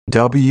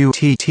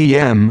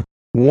WTTM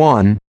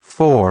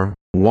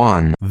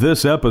 141.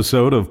 This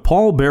episode of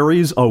Paul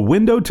Berry's A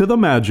Window to the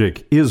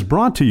Magic is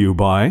brought to you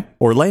by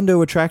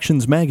Orlando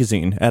Attractions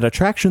Magazine at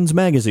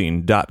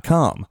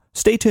attractionsmagazine.com.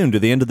 Stay tuned to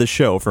the end of the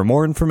show for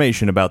more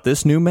information about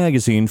this new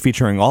magazine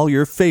featuring all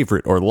your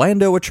favorite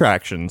Orlando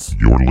attractions.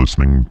 You're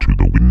listening to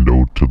the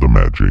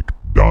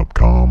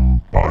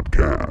WindowtotheMagic.com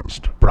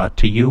podcast. Brought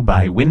to you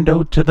by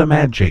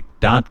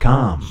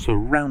WindowtotheMagic.com.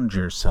 Surround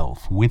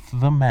yourself with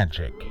the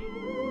magic.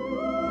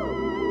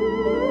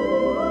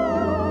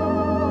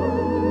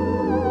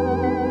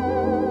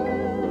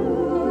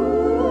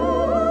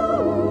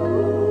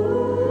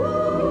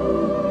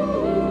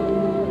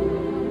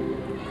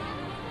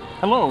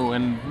 Hello,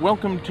 and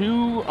welcome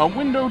to A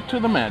Window to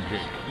the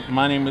Magic.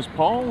 My name is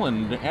Paul,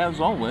 and as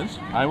always,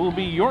 I will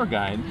be your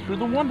guide through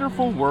the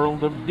wonderful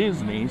world of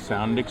Disney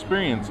sound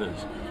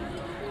experiences.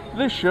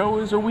 This show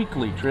is a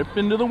weekly trip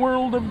into the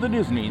world of the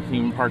Disney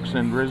theme parks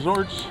and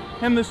resorts,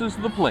 and this is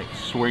the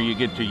place where you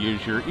get to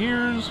use your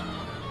ears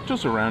to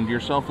surround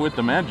yourself with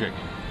the magic.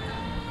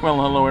 Well,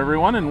 hello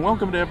everyone, and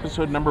welcome to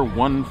episode number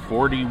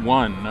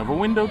 141 of A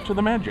Window to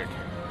the Magic.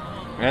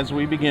 As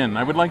we begin,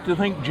 I would like to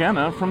thank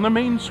Jenna from the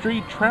Main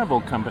Street Travel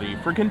Company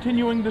for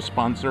continuing to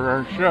sponsor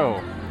our show.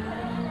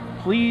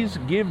 Please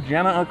give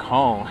Jenna a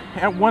call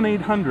at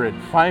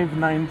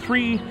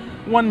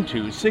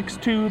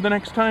 1-800-593-1262 the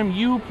next time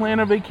you plan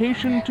a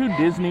vacation to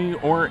Disney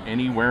or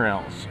anywhere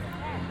else.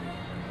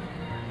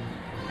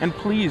 And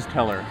please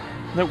tell her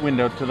that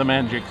Window to the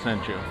Magic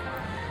sent you.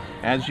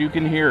 As you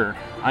can hear,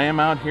 I am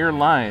out here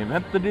live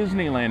at the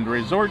Disneyland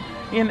Resort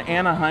in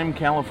Anaheim,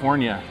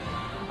 California.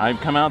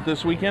 I've come out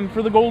this weekend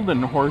for the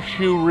Golden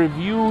Horseshoe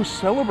Review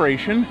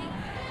celebration,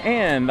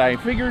 and I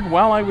figured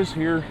while I was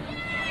here,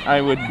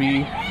 I would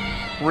be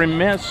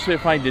remiss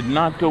if I did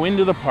not go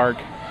into the park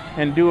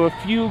and do a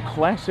few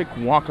classic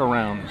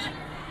walkarounds,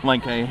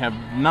 like I have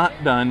not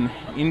done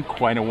in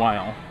quite a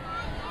while.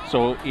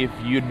 So if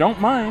you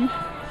don't mind,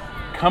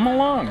 come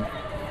along,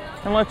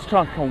 and let's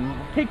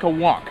take a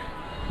walk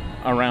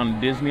around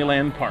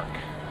Disneyland Park.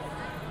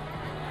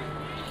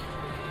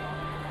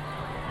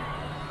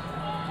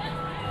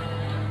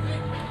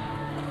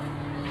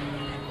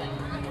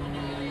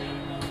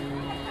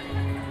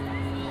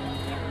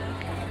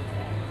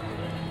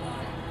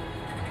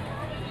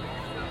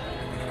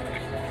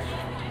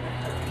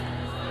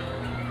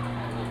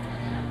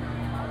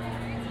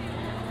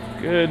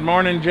 Good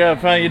morning,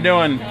 Jeff. How you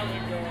doing?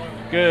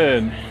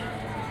 Good.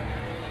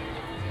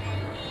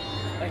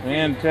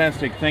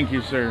 Fantastic. Thank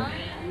you, sir.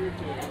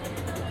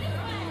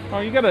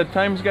 Oh, you got a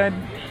Times guide?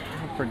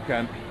 I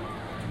forgot.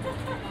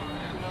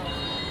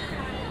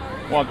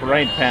 Walk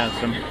right past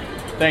him.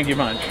 Thank you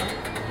much.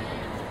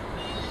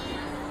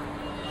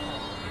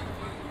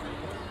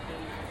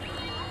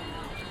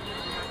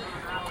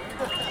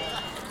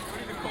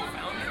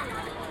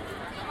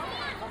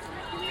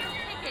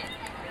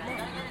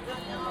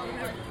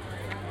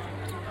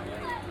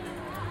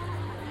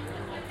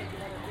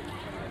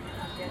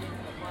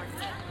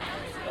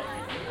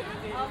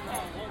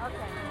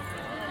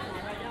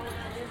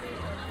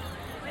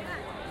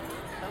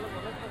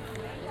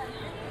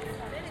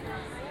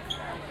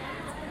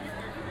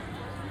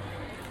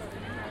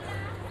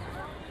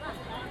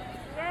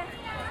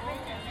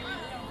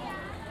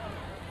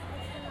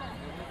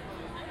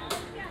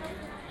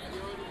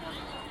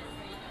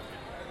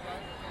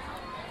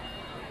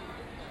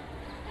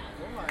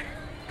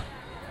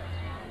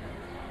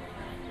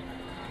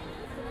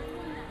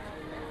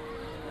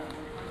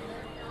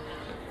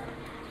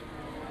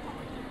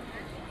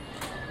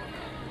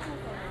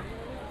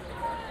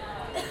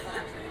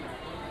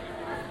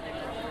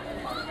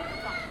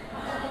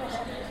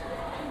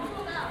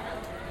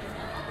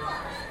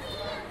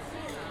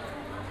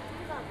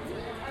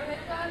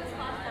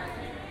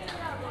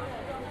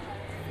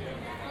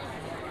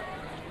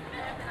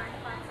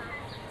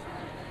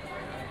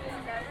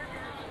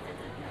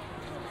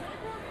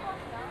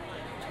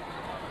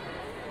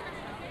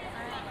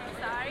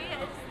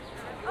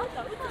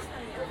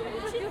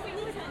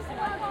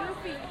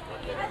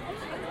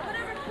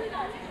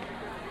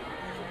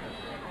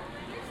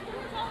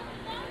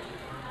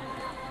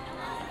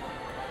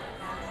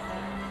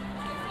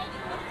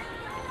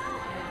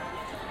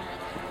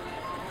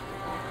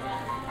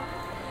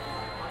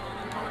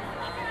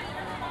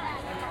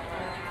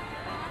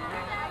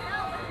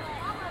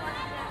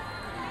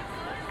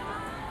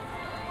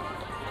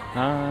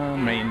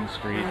 Main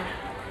Street.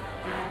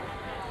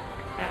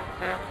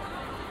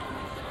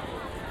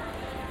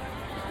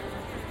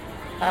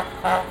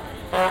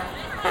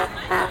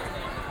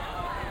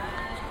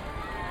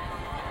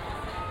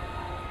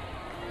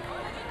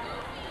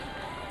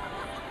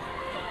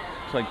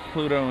 Looks like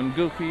Pluto and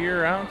Goofy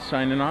are out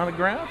signing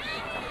autographs.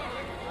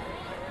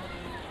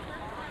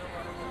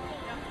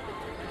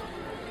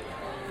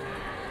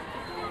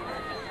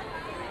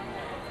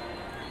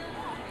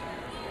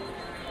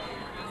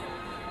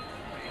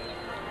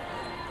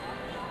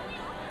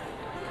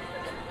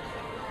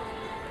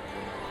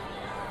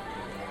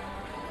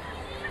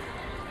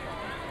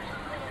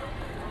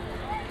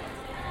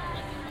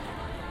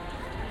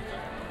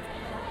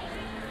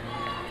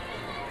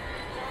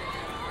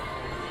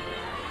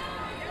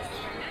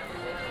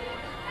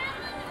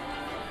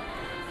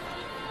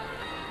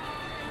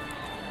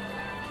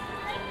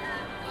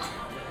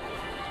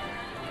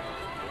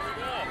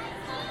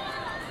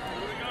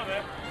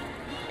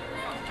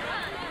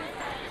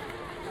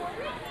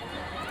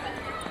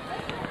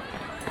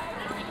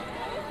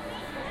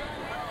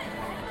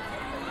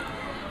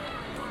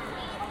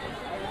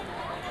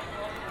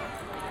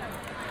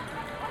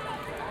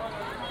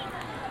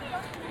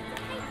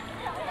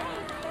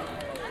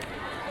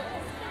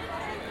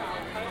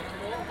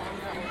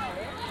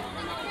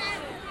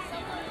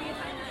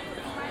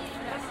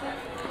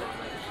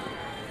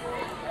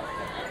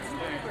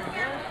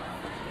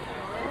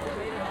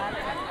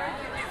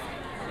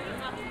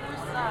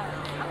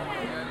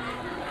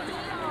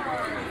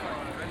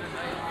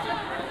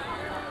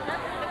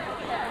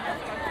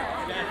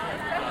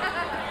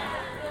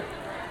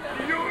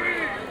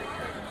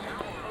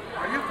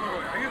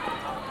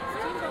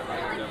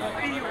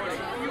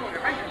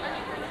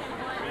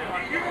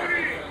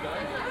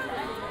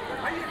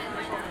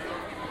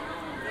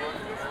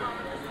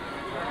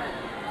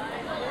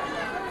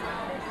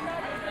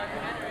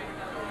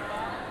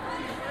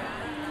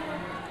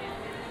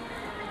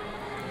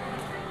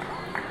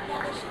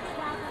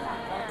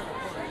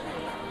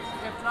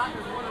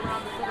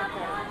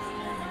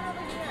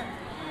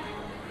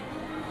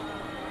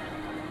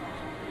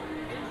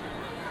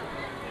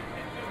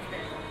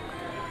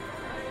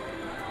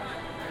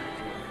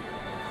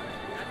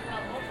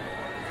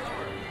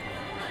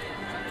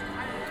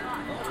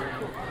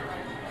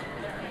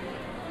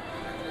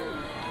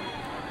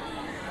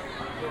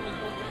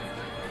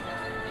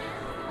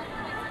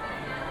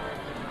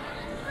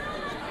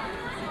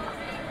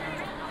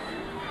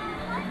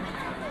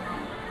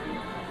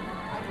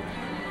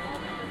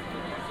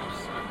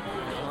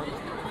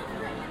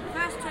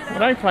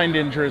 What I find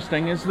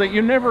interesting is that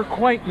you never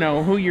quite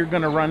know who you're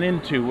going to run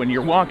into when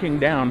you're walking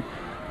down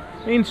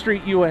Main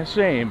Street,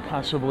 USA, and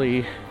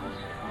possibly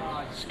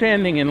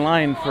standing in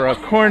line for a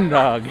corn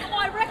dog. Oh,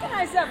 I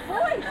recognize that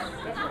voice.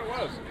 That's what it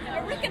was.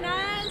 I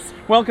recognize.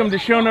 Welcome to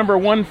show number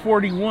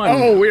 141.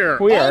 Oh, we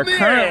are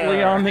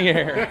currently on the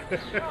air.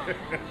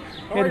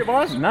 How are you,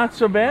 boss? Not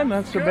so bad,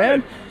 not so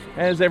bad.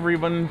 As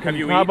everyone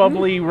can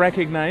probably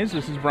recognize,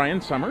 this is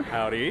Brian Summer.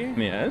 Howdy.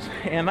 Yes,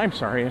 and I'm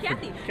sorry.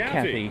 Kathy.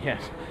 Kathy,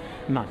 yes.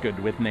 Not good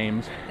with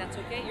names. That's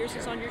okay. Yours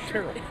is on your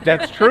shirt.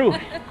 That's true.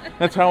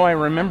 That's how I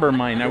remember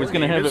mine. I was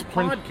going to have it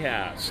print.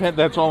 Podcast.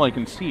 That's all I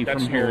can see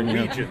That's from here.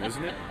 Norwegian,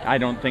 isn't it? I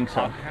don't think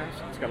so.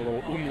 Podcast. It's got a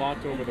little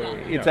umlaut over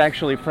the. It's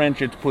actually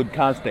French. It's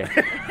podcast.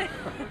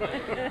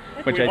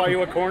 Which we buy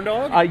you a corn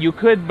dog? You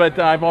could, but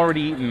I've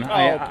already eaten.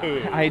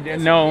 Pooh.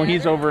 No,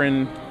 he's over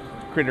in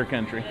Critter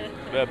Country.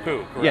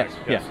 Pooh, correct.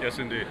 Yes. Yes,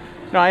 indeed.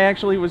 No, I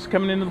actually was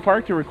coming into the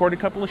park to record a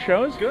couple of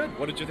shows. Good.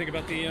 What did you think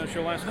about the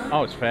show last night?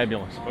 Oh, it's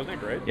fabulous. Wasn't it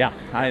great? Yeah,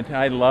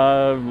 I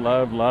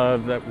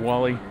love that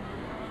Wally.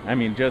 I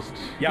mean,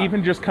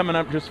 even just coming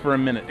up just for a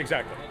minute.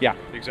 Exactly. Yeah.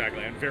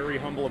 Exactly. And very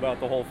humble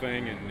about the whole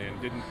thing,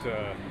 and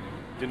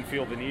didn't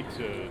feel the need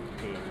to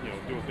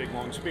do a big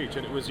long speech,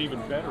 and it was even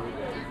better.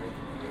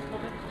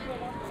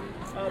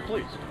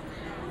 Please.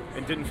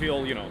 And didn't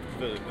feel,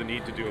 the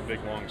need to do a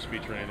big long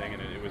speech or anything,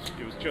 and it was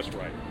just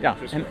right. Yeah,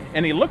 just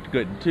and he looked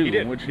good too. He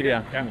did.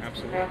 Yeah,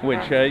 absolutely.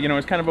 Which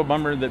it's kind of a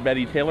bummer that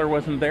Betty Taylor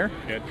wasn't there.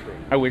 Yeah, true.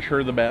 I wish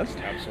her the best.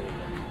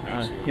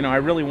 Absolutely. I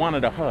really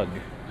wanted a hug.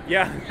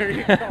 Yeah, there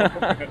you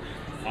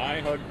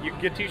go. You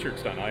get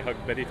T-shirts done. I hug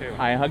Betty Taylor.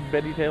 I hug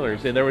Betty Taylor.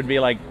 See, there would be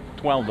like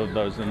 12 of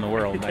those in the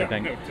world, I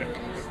think. No doubt.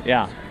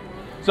 Yeah.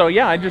 So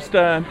yeah, I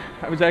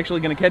was actually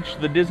going to catch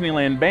the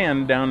Disneyland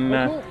band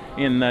down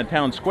in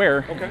Town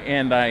Square,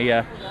 and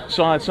I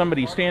saw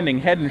somebody standing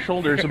head and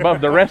shoulders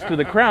above the rest of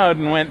the crowd,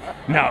 and went,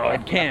 "No,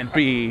 it can't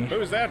be."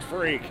 Who's that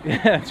freak?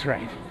 That's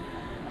right.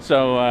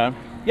 So I'm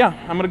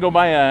going to go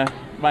buy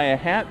a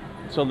hat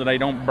so that I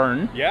don't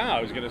burn. Yeah,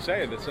 I was going to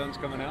say the sun's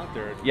coming out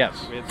there.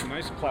 Yes. We had some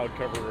nice cloud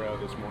cover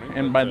this morning.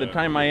 And by the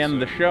time I end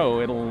the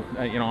show, it'll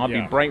I'll be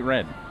bright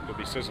red. It'll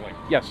be sizzling.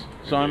 Yes.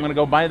 So I'm going to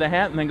go buy the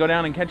hat and then go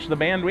down and catch the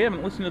band. We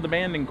haven't listened to the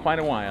band in quite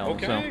a while.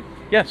 Okay. So,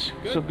 yes.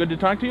 Good. So good to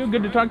talk to you.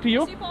 Good to talk to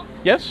you.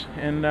 Yes.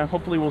 And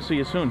hopefully we'll see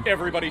you soon.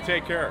 Everybody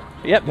take care.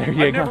 Yep, there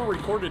you I've go. never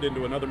recorded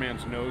into another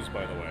man's nose,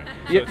 by the way.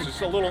 So Yeah. it's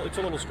just a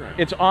little strange.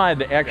 It's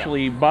odd,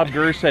 actually. Bob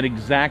Gurr said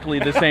exactly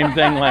the same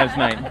thing last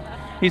night.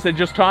 He said,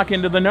 just talk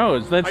into the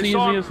nose. That's the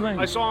easiest thing.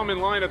 I saw him in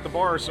line at the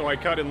bar, so I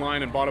cut in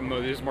line and bought him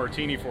his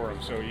martini for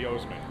him, so he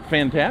owes me.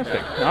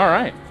 Fantastic. All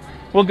right.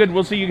 Well, good.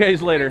 We'll see you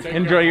guys later.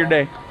 Enjoy your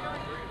day.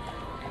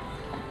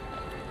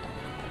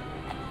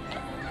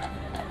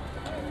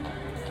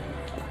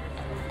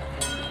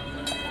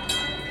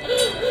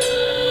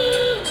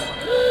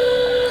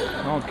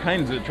 All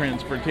kinds of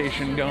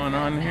transportation going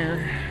on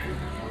here.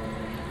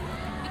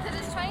 Because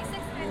it's 26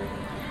 minutes.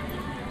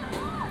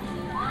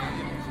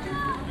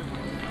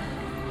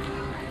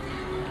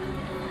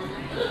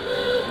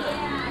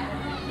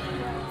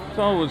 It's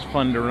always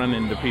fun to run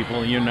into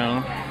people, you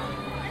know.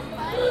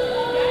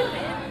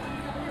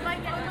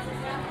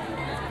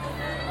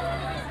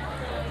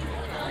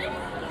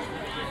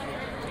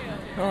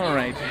 All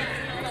right.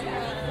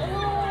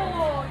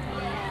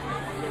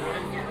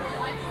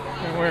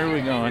 Where are we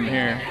going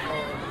here?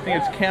 I think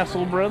it's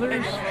Castle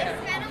Brothers.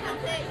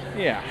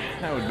 Yeah,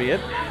 that would be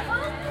it.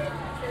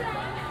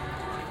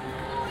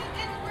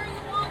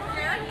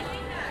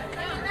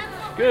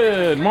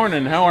 Good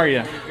morning. How are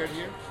you?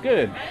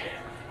 Good.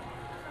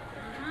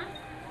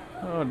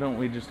 Oh, don't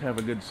we just have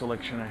a good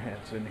selection of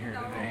hats in here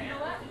today?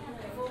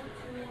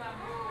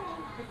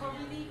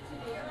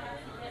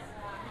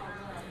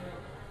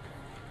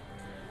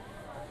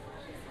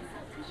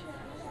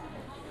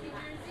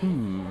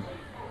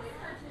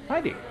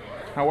 Heidi,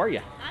 how are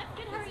you? I'm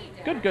good. How are you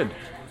doing? Good, good.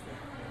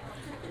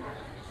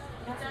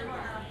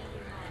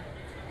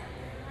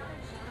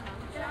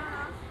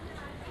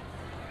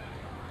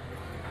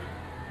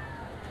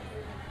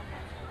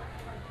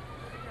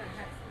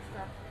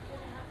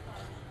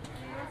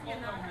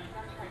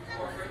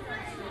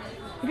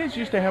 You guys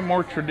used to have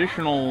more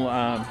traditional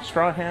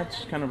straw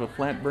hats, kind of a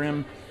flat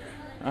brim,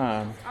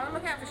 I'm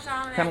looking out for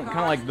Sean. kind of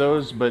like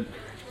those, but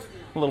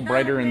a little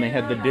brighter, and they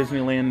had the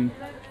Disneyland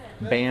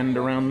band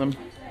around them.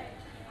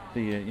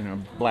 The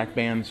black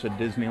band said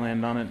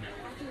Disneyland on it.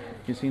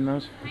 You seen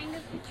those Kind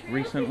of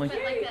recently?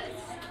 but like this.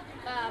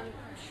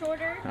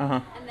 Shorter Uh-huh.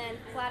 and then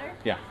flatter.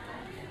 Yeah.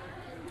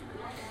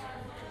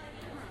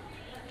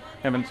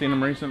 Haven't seen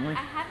them recently? I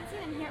haven't seen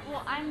them here.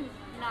 Well, I'm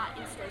not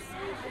in stores.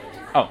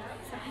 Oh.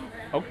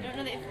 So Okay. I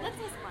don't know if let's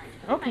ask Mark.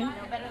 Okay. He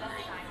might know better than I.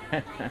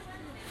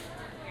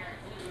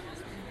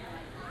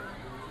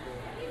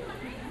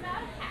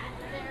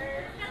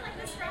 They're kind of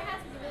like the straw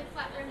hats with a really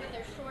flat rim, but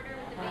they're shorter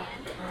with the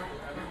band.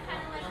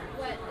 Kind of like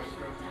what?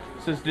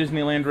 Says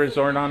Disneyland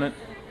Resort on it.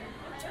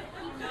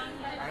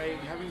 I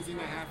haven't seen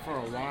that hat for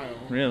a while.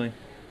 Really?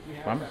 We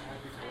have Bum. that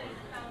hat before.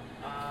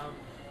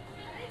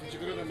 Did you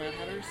go to the Mad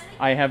Hatters?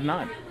 I have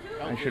not. I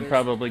Okay, should there's-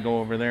 probably go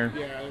over there.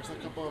 Yeah, there's a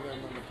couple of them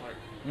on the park.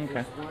 Okay.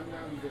 There's one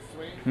down this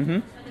way. Mm-hmm.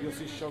 You'll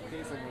see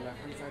Showcase on the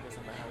left-hand side. There's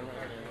a Mad Hatter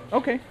right there.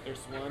 Okay. There's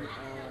one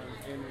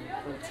in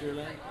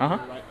Frontierland Uh-huh. on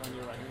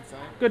your right-hand side.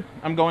 Good.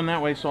 I'm going that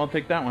way, so I'll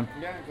take that one.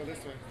 Yeah, go this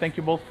way. Thank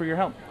you both for your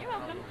help. You're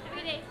welcome. Have a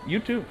good day. You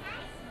too.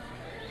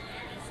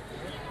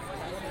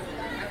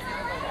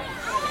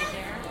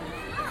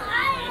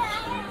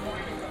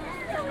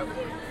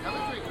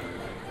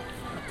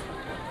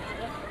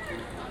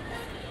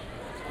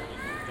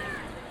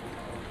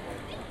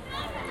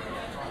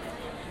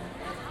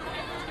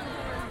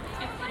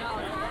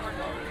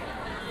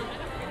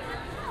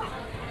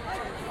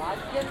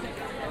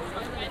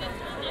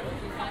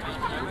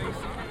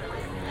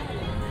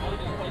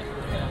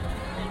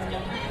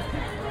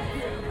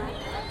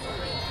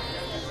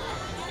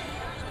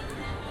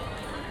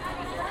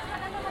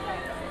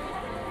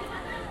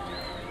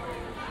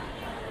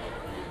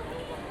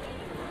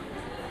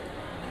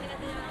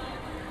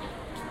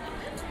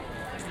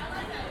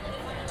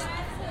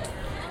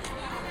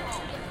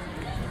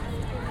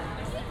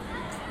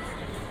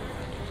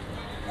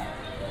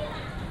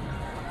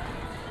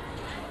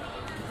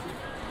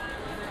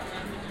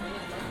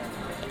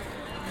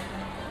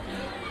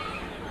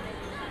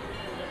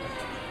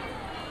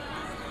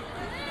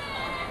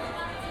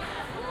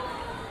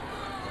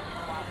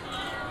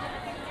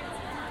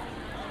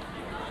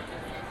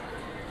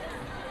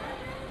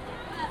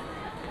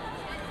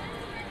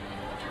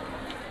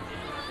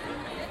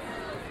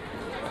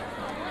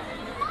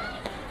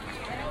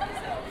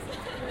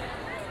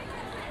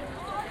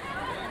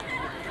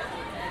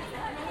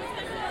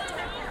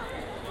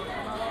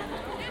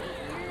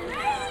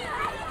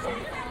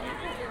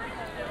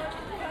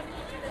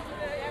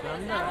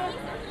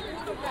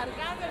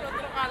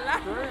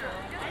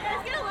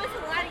 It's gonna lose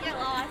a lot and get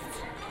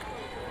lost.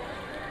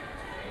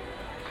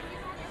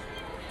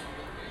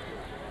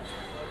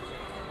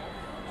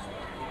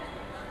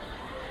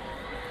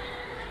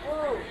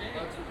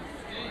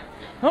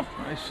 Oh,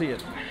 I see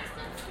it.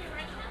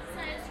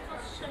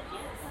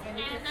 And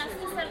that's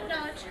the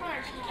 $7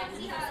 charge.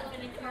 It's also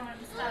going to come on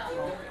stuff.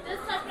 This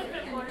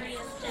supplement order is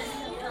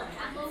just your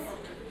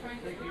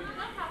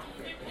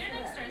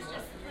next store is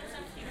just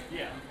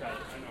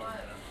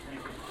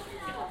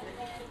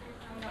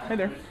Hey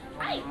there.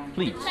 Hi.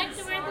 Please. Would you like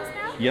to wear this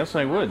now? Yes,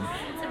 I would.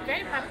 It's a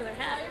very popular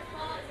hat.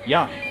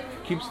 Yeah.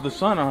 Keeps the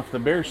sun off the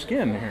bare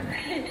skin here.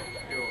 I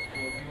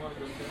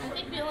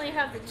think we only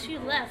have the two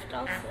left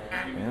also.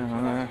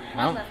 Yeah.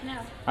 One left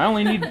now. I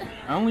only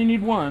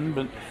need one,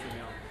 but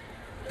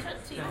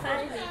That's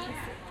 2586.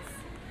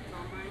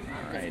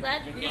 Just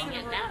glad you're getting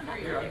it now.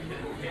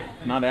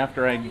 not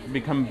after I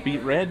become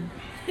beet red.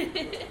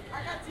 Alright.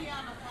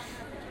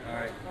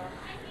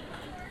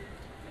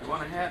 You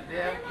want a hat,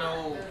 Dad?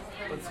 No.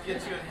 Let's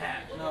get you a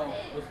hat. No.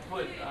 Let's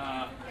put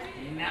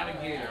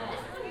navigator on.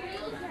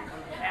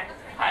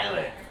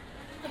 Pilot.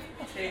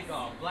 Take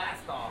off.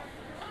 Blast off.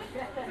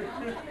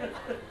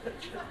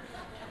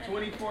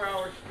 24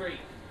 hours straight.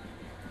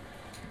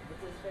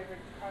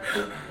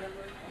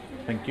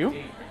 Thank you.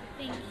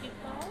 Thank you,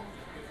 Paul.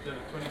 Instead of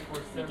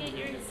 24/7. Get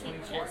your receipt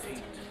just in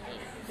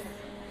case.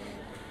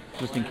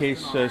 Just in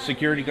case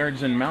security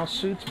guards in mouse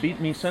suits beat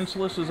me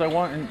senseless as I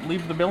want and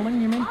leave the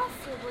building, you mean?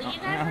 Possibly.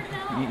 You never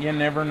know. You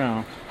never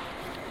know.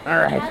 All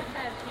right.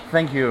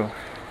 Thank you.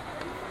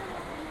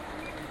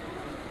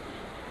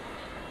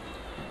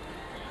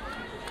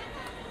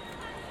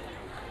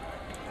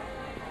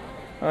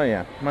 Oh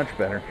yeah, much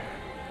better.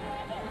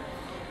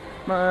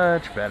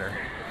 Much better.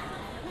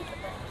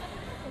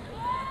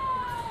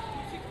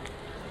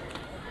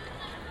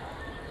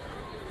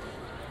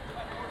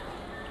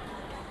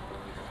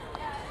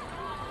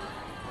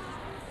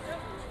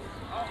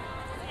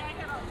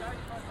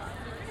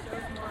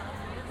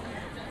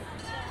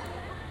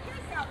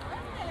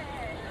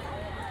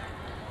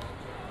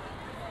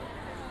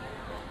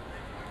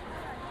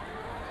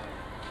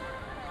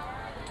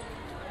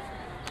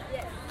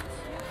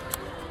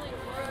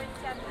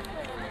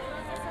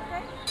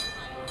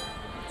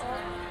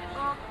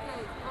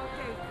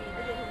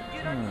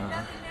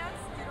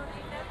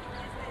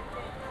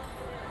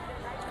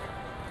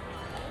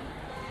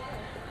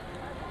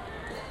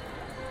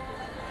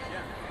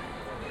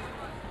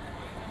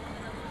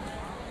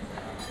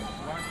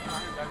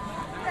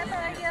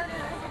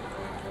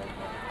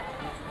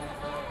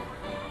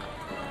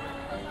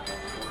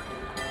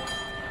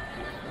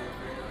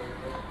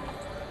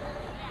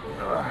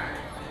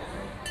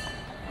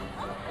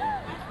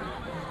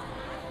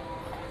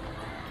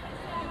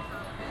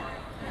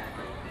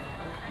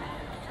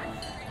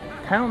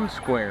 Town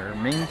Square,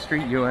 Main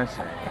Street,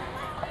 USA.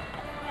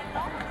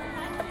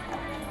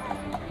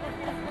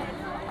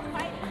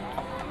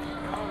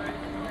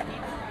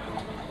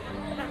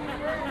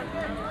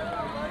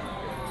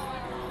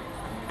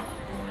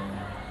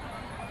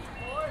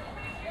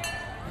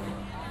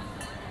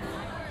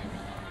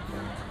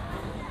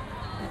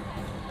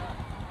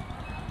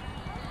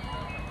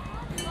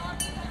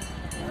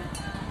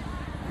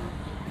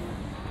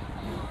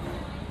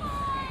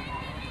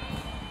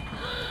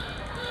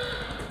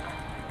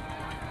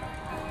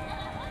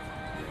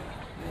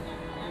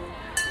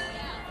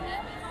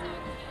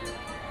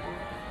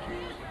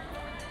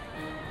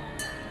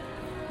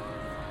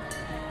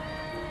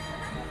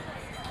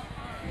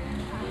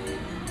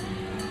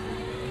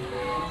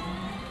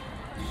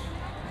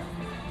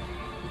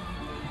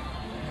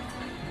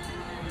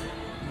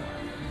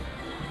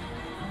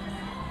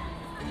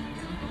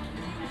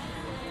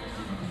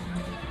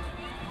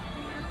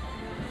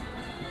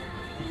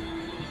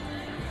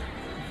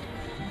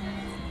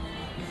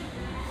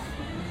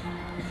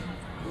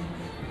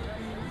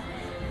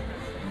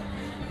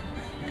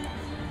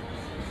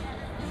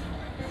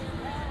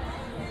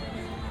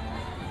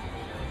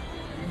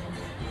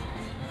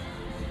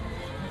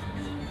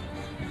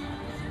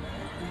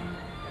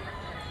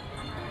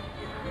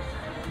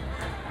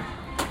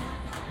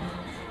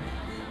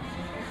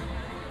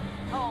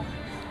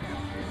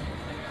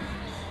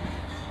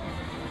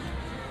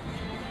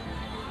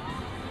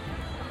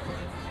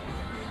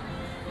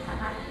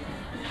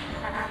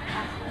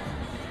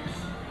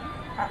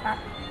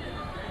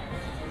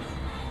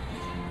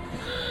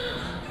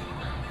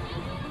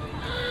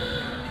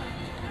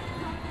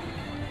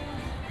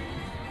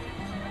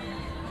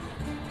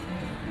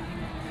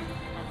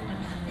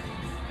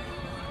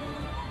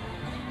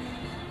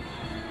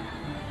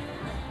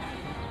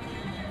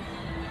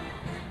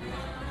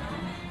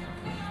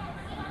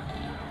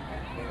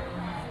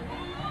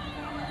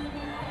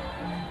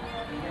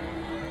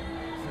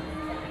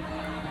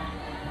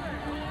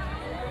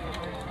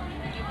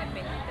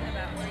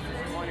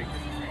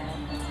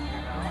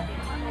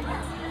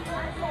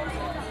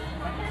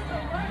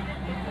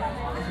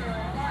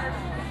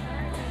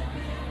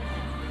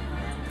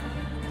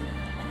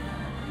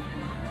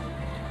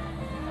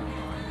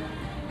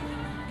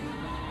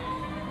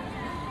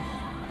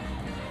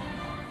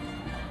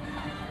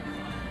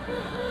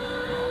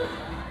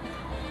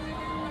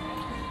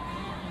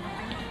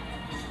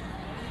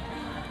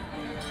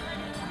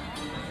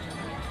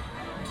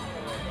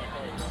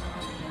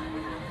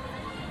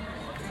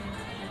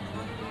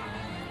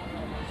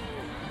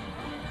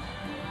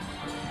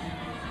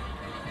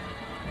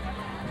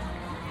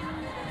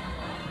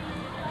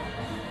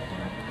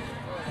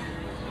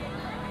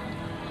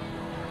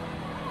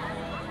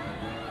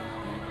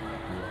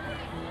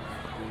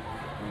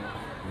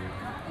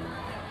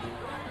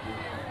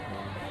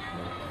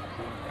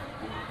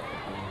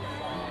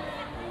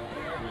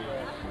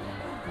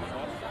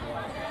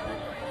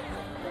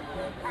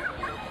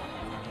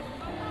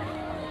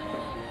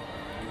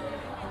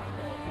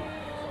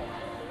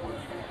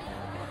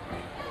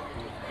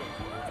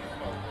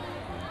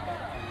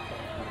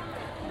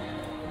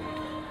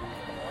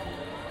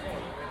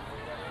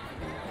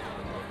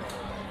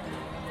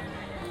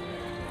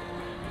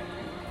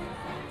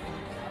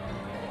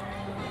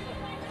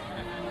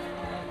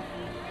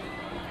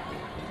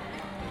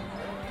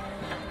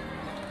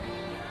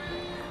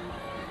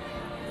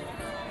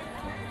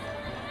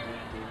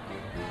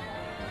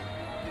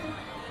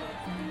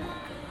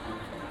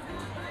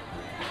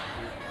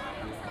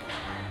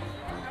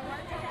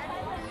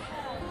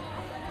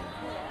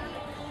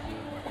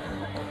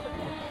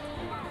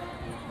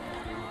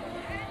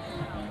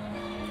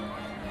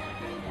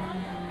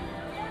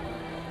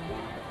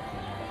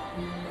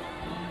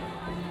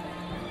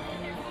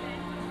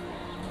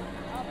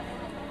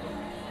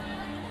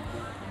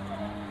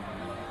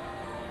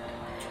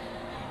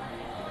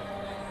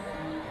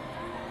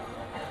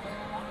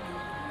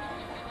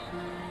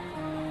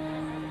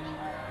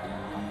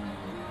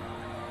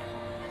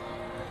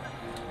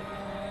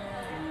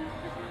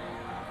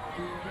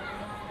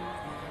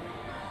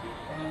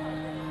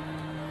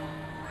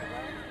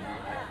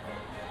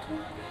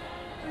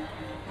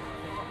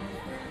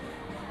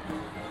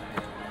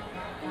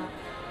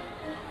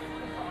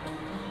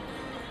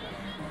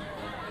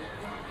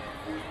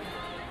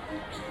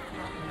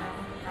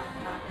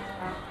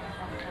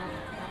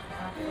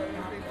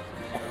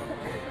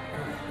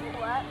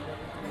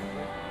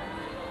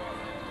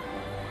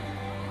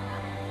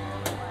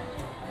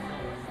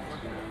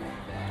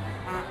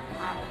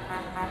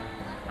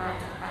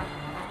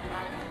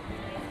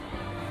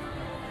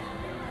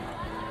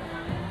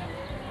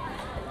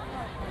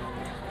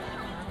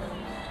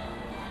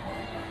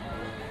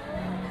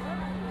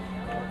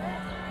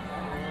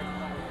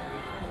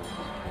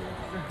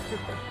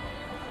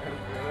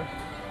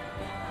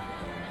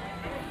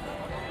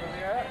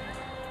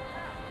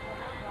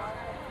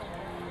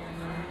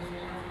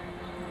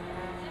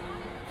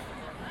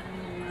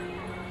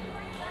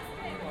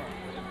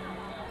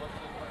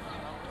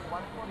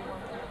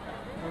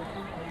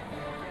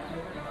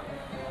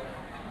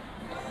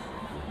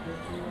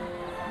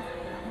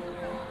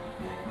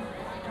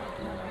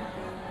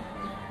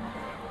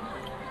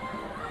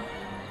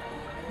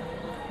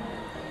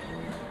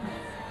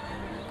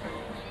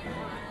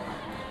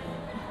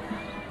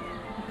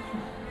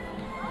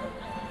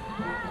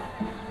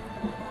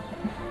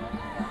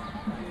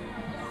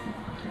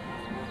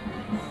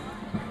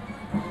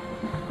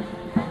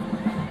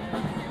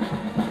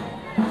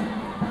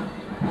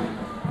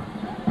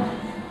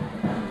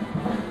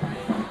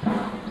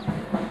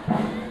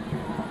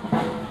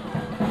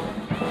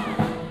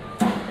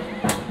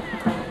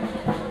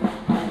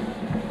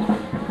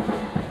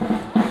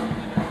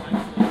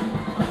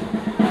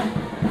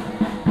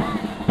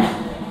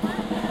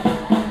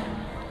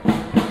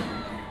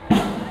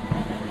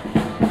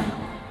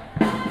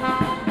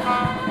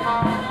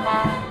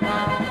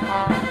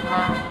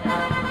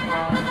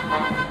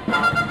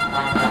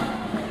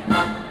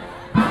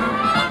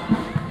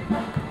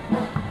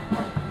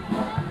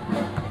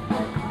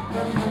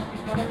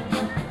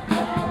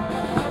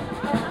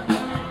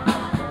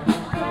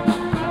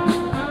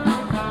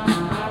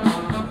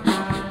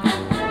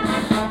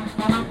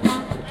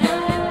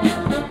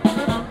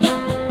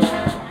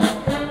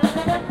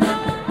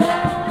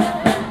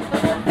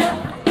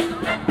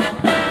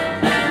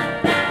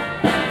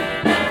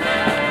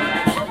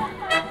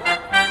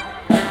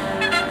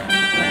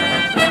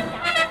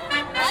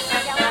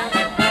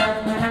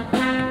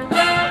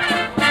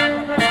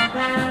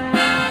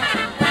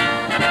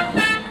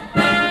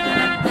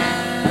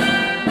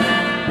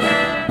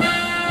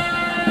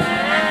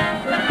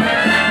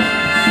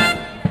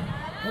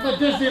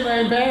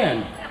 Disneyland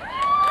Band.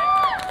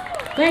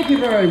 Thank you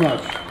very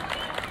much.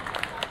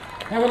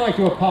 I would like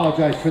to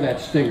apologize for that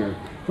stinger.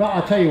 Well,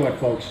 I'll tell you what,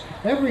 folks.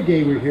 Every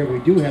day we're here, we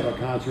do have a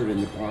concert in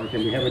the park,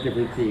 and we have a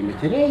different theme. And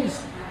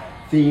today's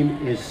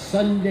theme is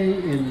Sunday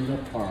in the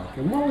Park.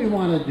 And what we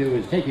want to do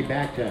is take you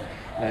back to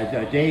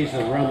days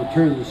around the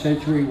turn of the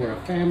century where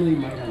a family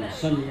might on a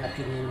Sunday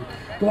afternoon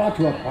go out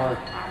to a park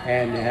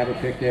and have a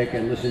picnic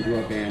and listen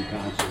to a band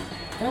concert.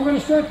 And we're going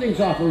to start things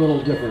off a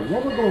little different.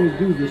 What we're going to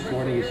do this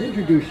morning is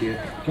introduce you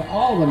to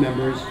all the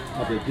members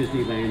of the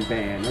Disneyland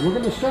Band. And we're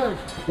going to start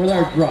with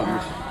our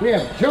drums. We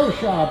have Joe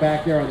Shaw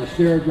back there on the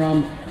snare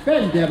drum,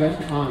 Ben Devitt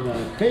on the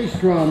bass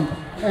drum,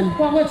 and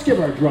well, let's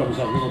give our drums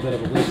a little bit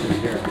of a listen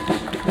here.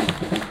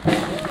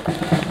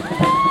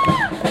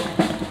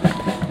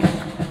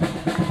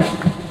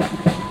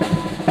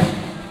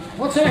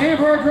 Let's have a hand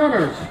for our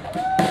drummers.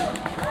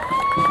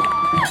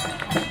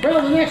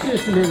 Well, the next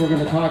instrument we're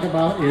going to talk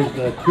about is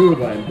the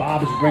tuba, and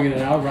Bob is bringing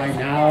it out right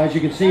now. As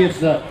you can see, it's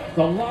the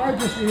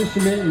largest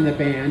instrument in the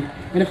band.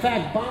 And in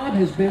fact, Bob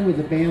has been with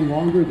the band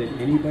longer than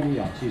anybody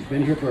else. He's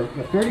been here for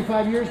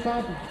 35 years,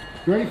 Bob?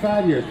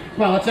 35 years.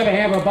 Well, let's have a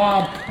hand for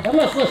Bob, and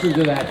let's listen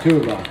to that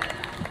tuba.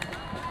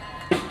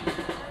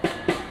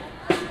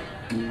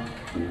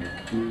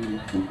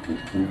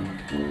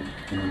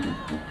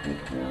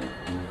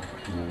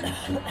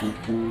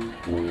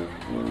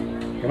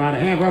 Come on, a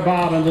hand for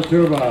Bob on the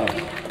tuba.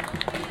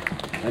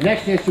 The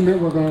next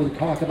instrument we're going to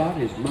talk about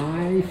is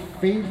my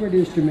favorite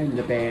instrument in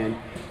the band.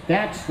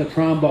 That's the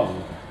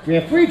trombone. We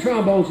have 3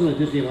 trombones in the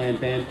Disneyland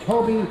Band: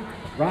 Toby,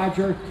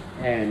 Roger,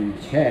 and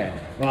Ted.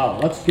 Well,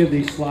 let's give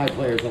these slide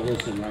players a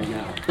listen right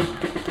now.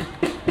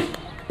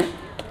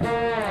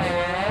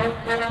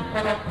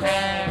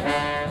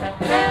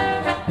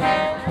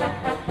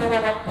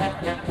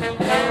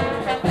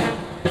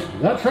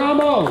 The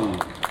trombone.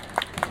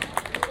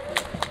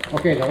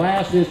 Okay, the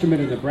last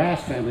instrument in the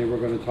brass family we're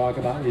going to talk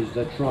about is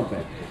the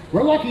trumpet.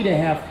 We're lucky to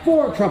have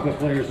 4 trumpet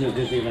players in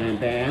the Disneyland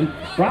Band: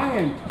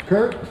 Brian,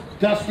 Kurt,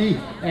 Dusty,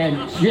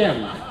 and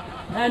Jim.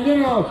 And you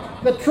know,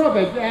 the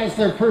trumpet, as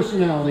their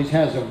personalities,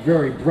 has a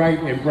very bright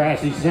and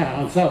brassy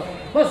sound. So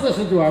let's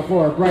listen to our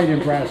 4 bright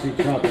and brassy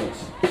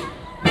trumpets.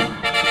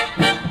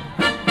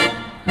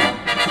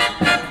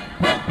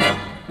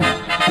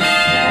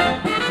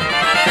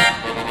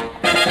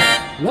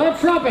 The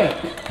trumpet.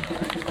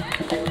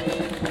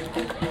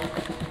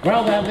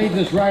 Well, that leads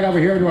us right over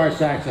here to our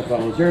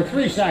saxophones. There are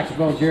 3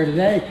 saxophones here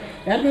today.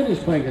 Edmund is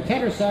playing the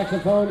tenor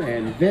saxophone,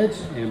 and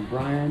Vince and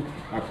Brian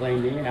are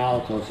playing the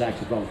alto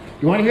saxophone.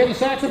 You want to hear the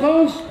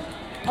saxophones?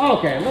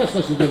 Okay, let's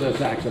listen to the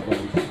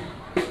saxophones.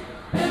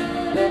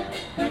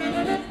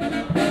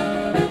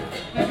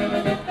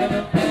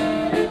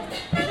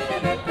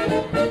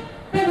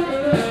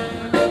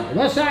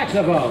 The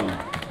saxophone.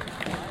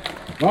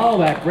 Well,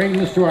 that brings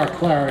us to our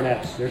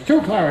clarinets. There's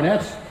 2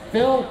 clarinets,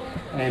 Phil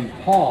and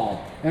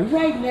Paul. And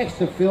right next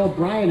to Phil,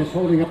 Brian is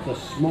holding up the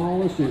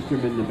smallest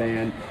instrument in the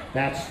band.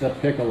 That's the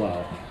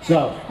piccolo.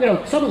 So, you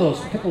know, some of those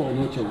piccolo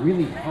notes are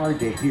really hard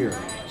to hear.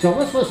 So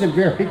let's listen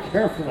very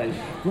carefully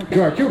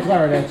to our 2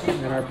 clarinets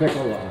and our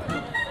piccolo.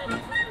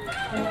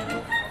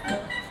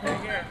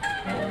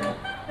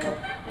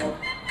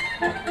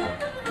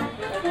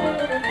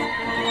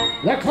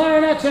 The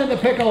clarinets and the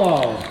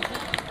piccolo.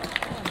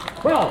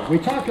 Well, we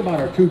talked about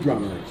our 2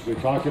 drummers. We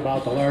talked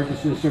about the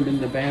largest instrument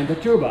in the band, the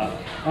tuba.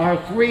 Our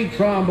 3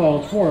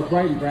 trombones, 4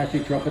 bright and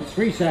brassy trumpets,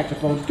 3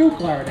 saxophones, 2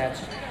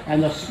 clarinets,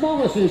 and the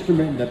smallest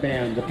instrument in the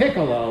band, the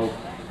piccolo.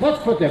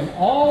 Let's put them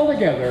all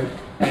together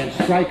and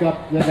strike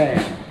up the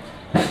band.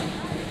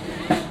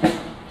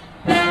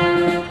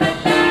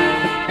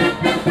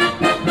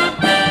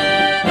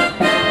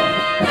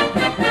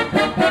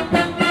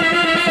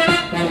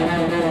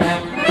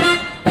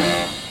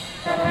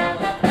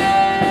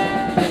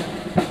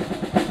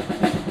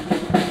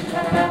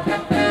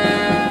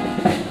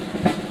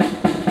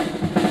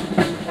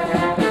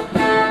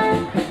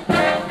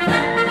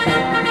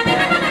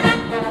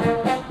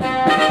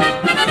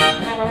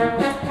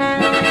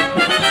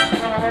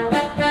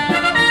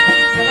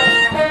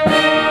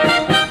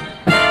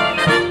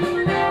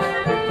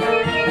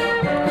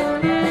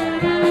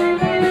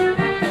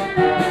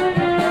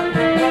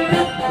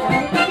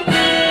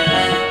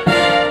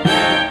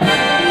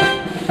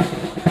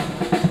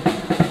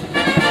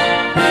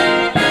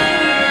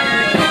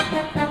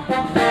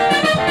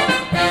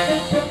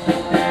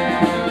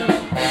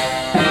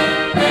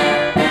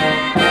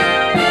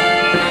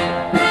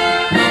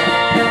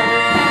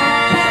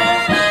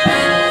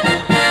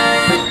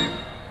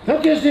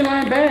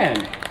 Disneyland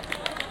Band.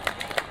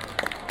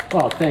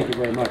 Well, thank you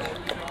very much.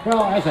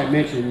 Well, as I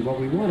mentioned, what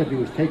we want to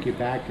do is take you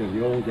back to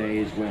the old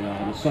days when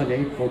on a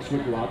Sunday, folks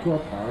would go out to our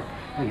park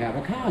and have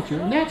a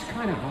concert. And that's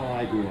kind of how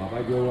I grew up.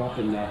 I grew up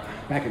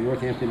back in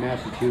Northampton,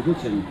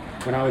 Massachusetts, and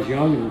when I was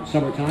young in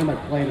summertime, I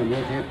played in the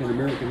Northampton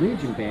American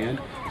Legion Band,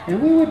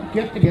 and we would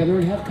get together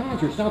and have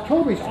concerts. Now,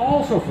 Toby's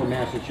also from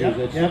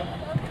Massachusetts. Yep.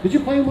 Did you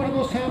play in one of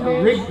those town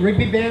bands?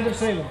 Rigby Band of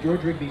Salem,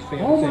 George Rigby's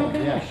band. Oh of my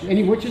Salem. gosh!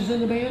 Any witches in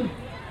the band?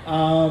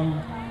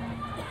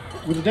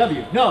 With a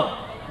W. No.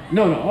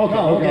 No,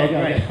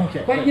 okay.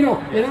 Okay. But you know,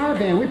 in our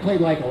band, we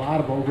played like a lot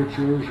of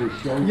overtures or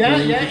shows. Yeah,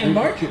 and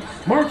marches.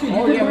 Marches, you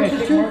Oh, did yeah,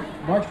 marches too?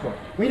 March book.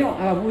 We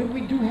don't.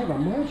 We do have a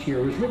march here.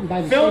 It was written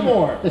by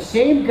Fillmore. the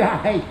same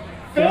guy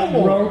that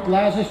Fillmore. wrote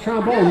Lazarus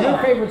Trombone. Yeah.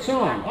 Your favorite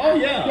song? Oh,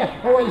 yeah.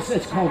 Yeah. Oh,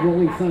 it's called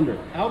Rolling Thunder.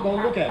 I'll go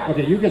look at it.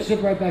 Okay, you can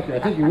sit right back there. I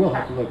think you will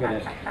have to look at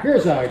it.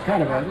 Here's a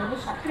kind of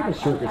a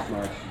circus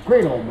march,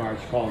 great old march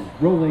called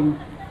Rolling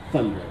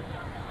Thunder.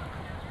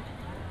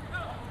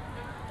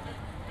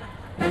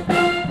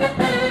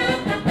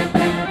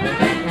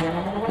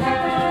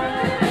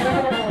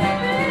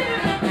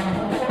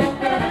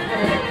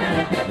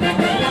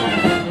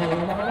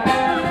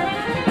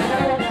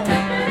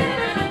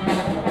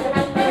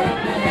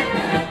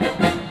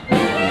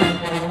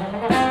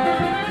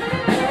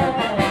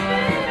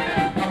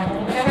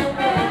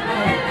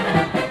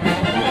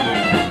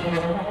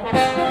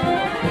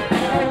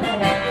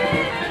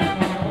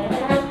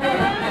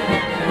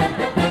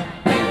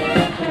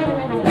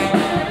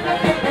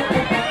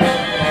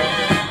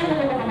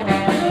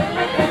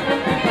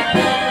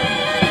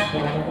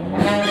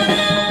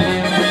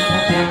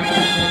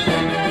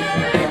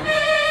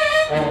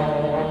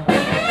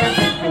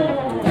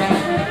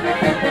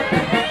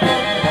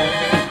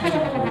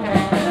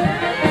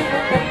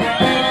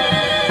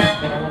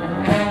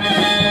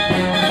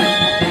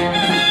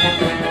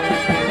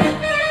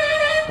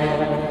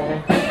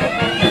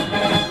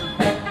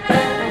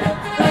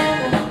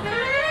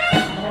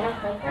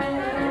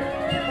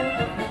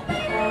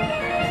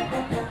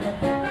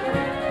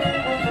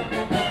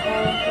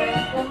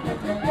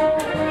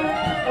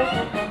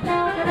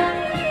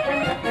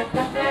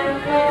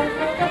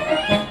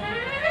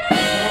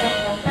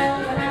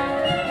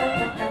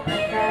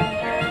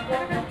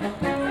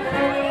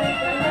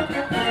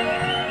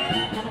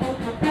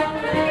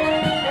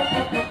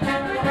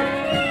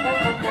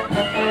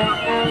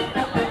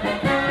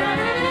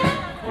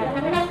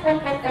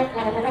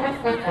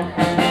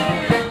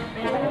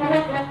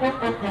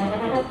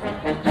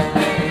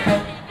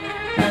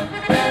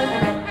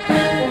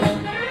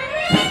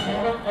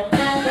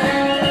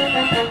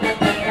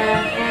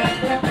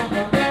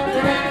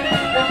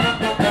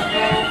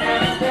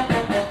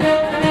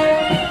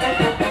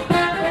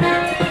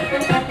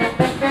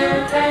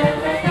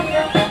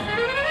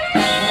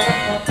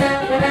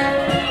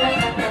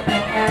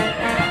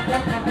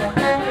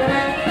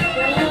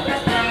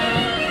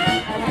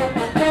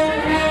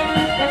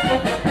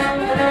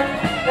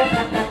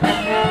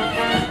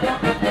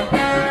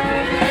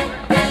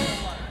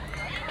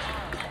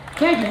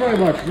 Thank you very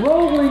much.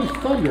 Rolling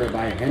Thunder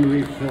by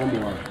Henry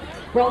Fillmore.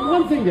 Well,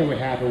 one thing that would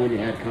happen when you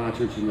had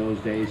concerts in those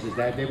days is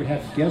that they would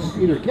have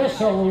either guest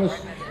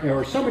soloists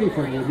or somebody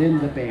from within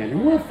the band.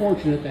 And we're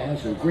fortunate to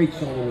have some great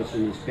soloists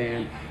in this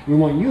band. We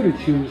want you to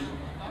choose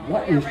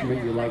what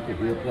instrument you like to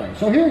hear play.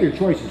 So here are your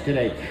choices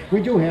today.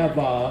 We do have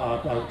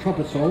a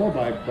trumpet solo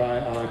by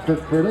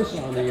Kirk Curtis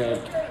on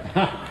the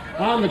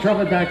on the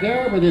trumpet back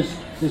there with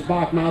his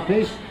Bach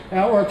mouthpiece.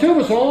 Or a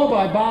tuba solo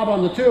by Bob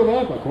on the tuba,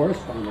 of course,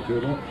 on the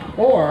tuba,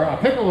 or a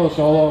piccolo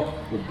solo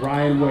with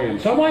Brian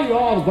Williams. So I want you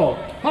all to vote.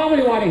 How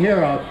many want to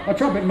hear a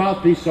trumpet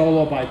mouthpiece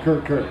solo by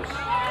Kirk Curtis?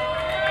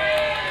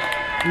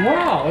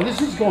 Wow,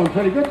 this is going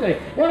pretty good today.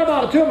 What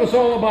about a tuba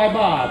solo by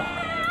Bob?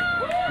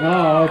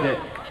 Oh, okay.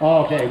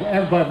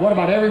 Okay, but what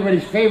about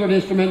everybody's favorite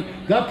instrument,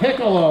 the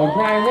piccolo, and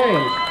Brian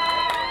Williams?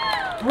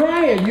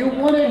 Brian, you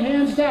won it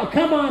hands down.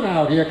 Come on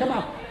out here, come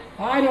on.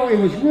 I know it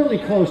was really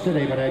close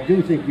today, but I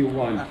do think you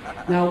won.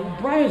 Now,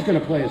 Brian's going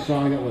to play a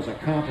song that was a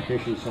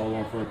competition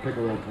solo for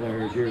piccolo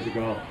players years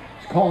ago.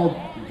 It's called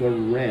The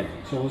Wren.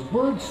 So those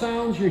bird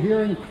sounds you're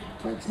hearing,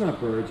 it's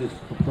not birds, it's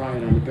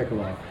Brian on the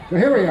piccolo. So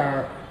here we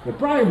are with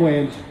Brian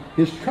Williams,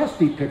 his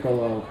trusty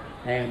piccolo,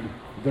 and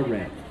The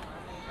Wren.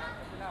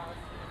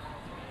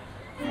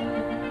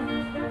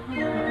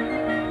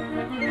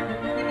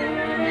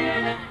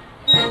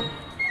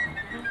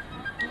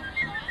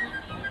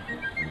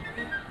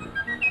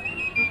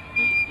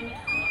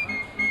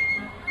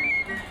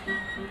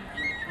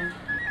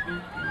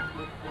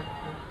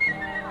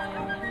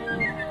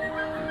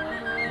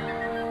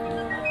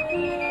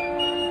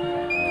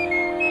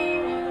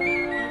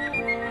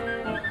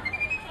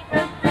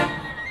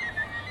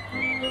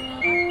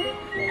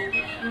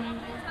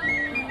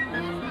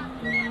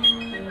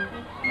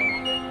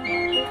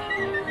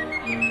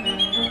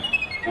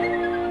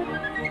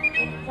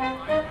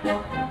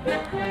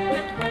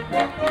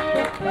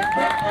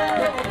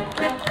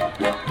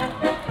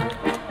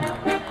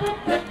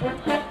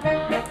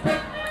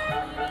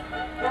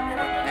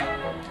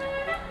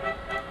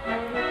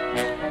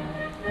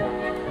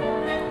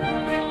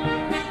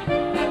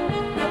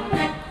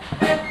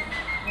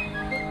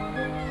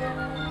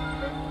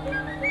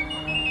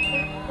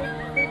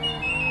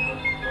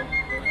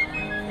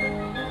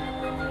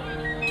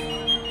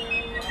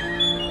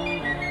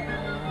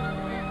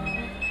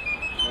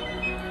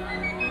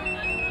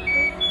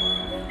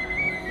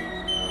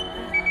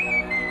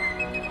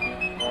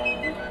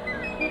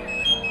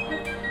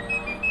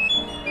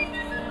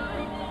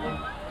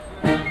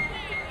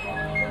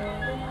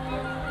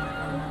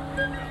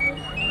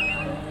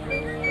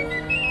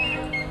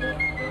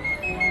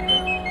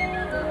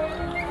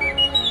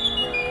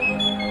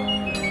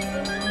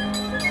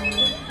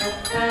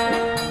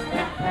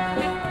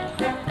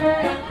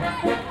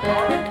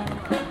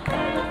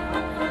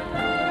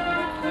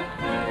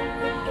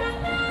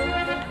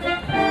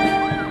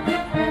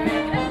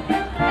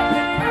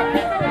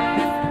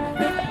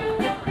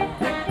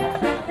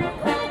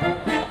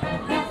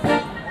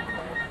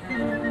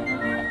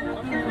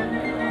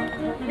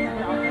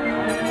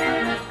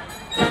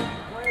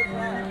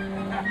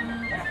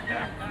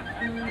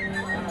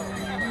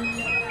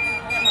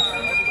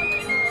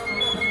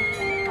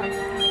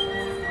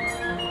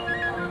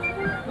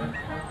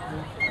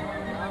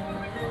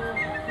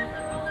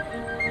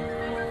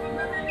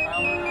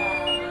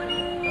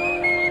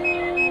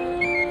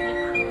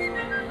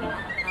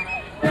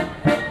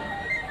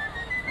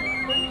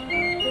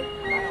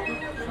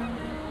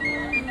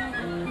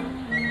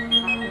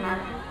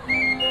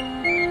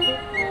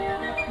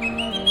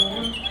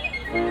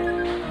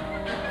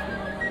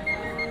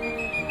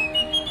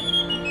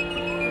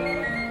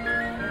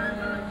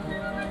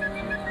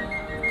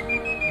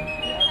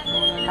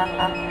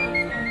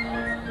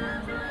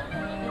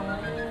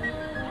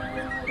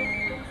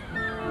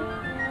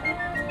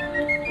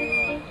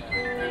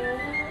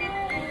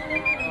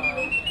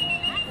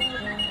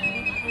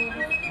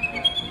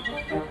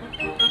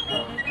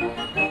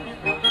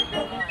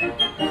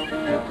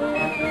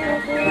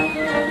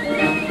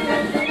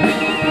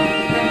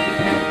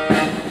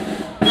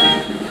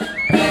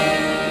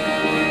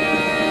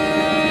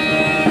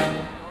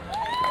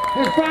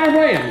 Brian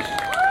Williams,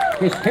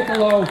 his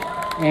piccolo,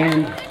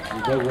 and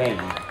The Wren.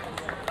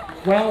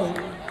 Well,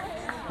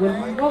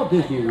 when Walt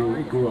Disney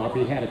grew up,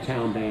 he had a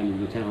town band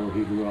in the town where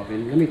he grew up.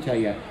 And let me tell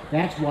you,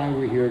 that's why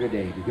we're here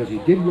today, because he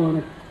did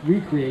want to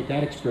recreate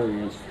that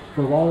experience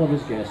for all of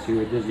his guests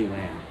here at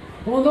Disneyland.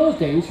 Well, in those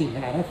days, he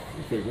had a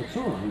favorite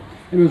song.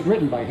 It was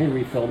written by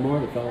Henry Fillmore,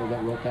 the fellow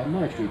that wrote that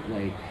march we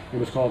played. It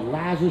was called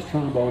Lazarus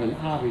Trombone, and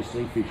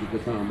obviously featured the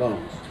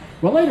trombones.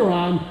 Well, later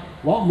on,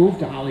 Walt moved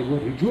to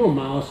Hollywood, he drew a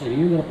mouse, and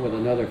he ended up with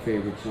another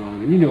favorite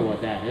song, and you know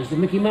what that is, the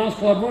Mickey Mouse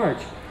Club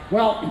March.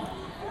 Well,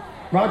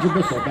 Roger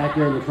Bissell, back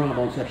there in the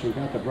trombone section,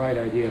 got the bright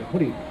idea of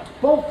putting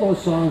both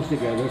those songs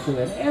together so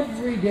that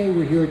every day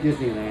we're here at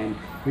Disneyland,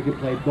 we could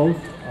play both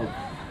of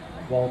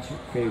Walt's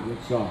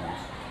favorite songs.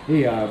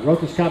 He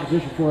wrote this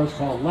composition for us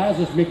called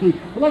Lazarus Mickey.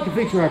 We'd like to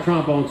feature our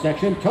trombone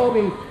section,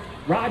 Toby,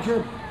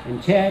 Roger,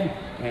 and Ted,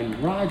 and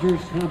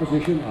Roger's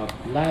composition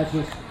of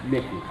Lazarus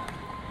Mickey.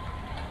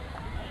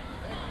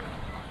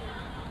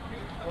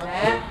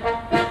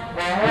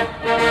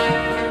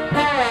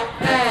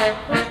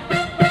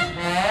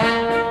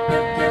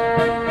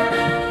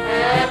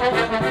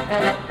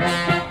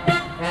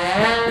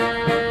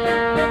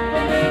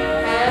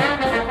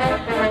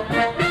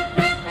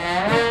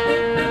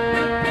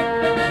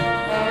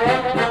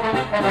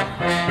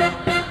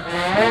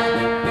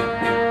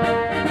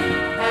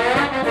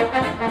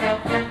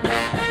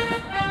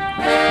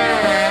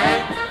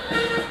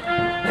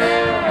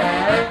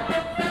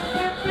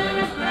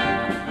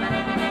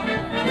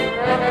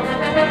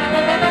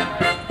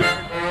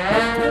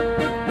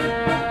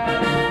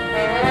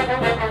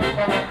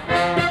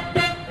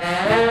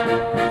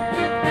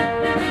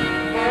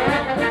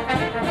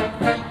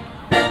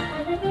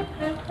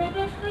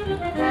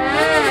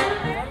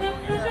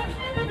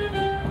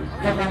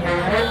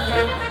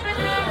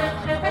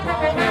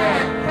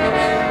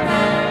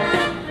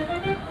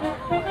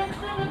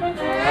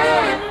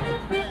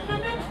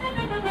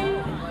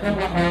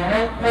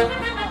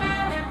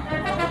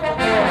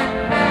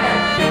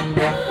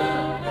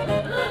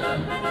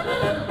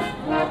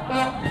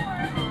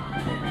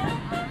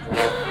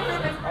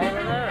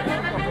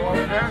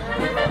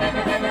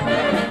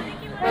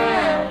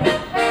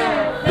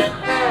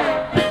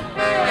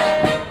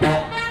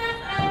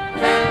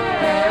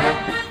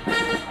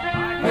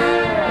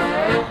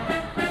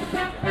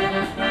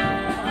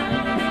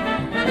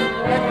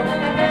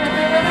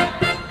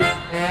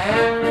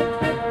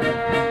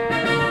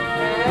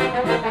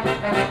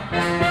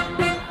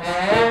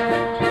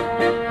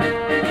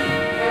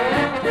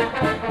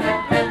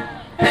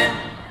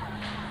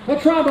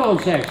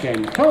 trombone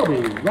section,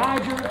 Toby,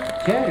 Roger,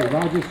 Ted, and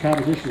Roger's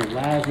composition of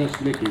Lazarus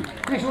Mickey.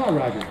 Thanks a lot,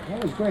 Roger.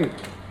 That was great.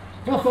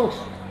 Well, folks,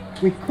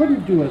 we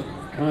couldn't do a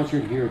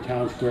concert here at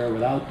Town Square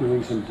without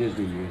doing some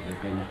Disney music.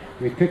 And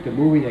we picked a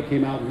movie that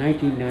came out in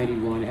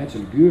 1991. It had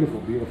some beautiful,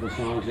 beautiful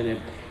songs in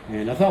it.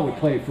 And I thought we'd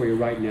play it for you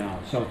right now.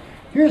 So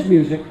here's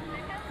music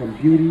from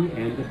Beauty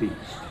and the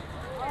Beast.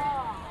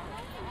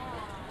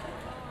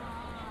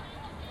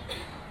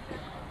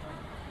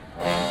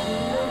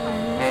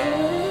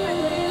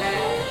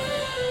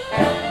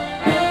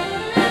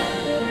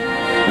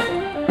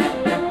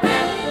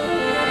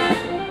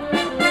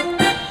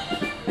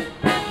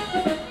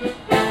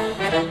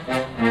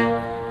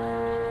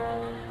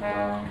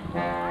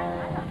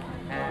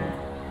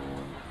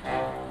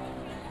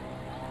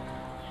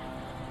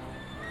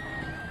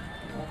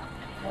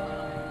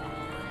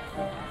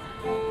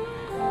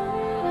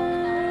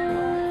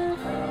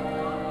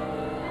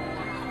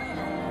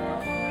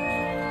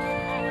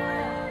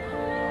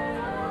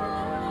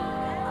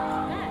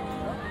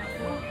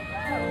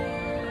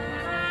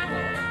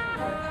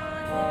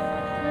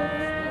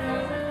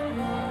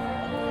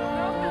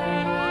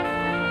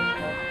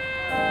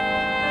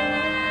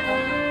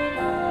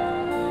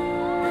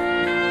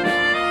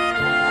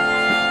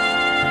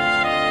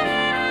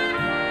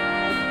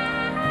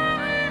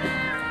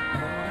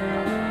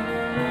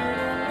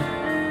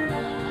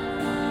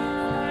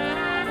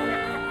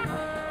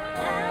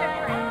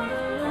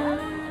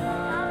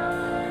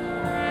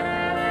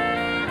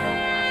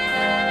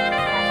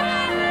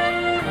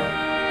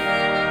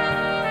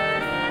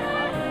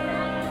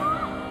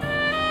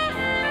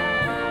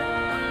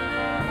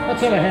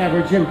 Let's have a have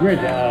her Jim Grid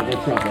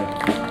the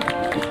trumpet.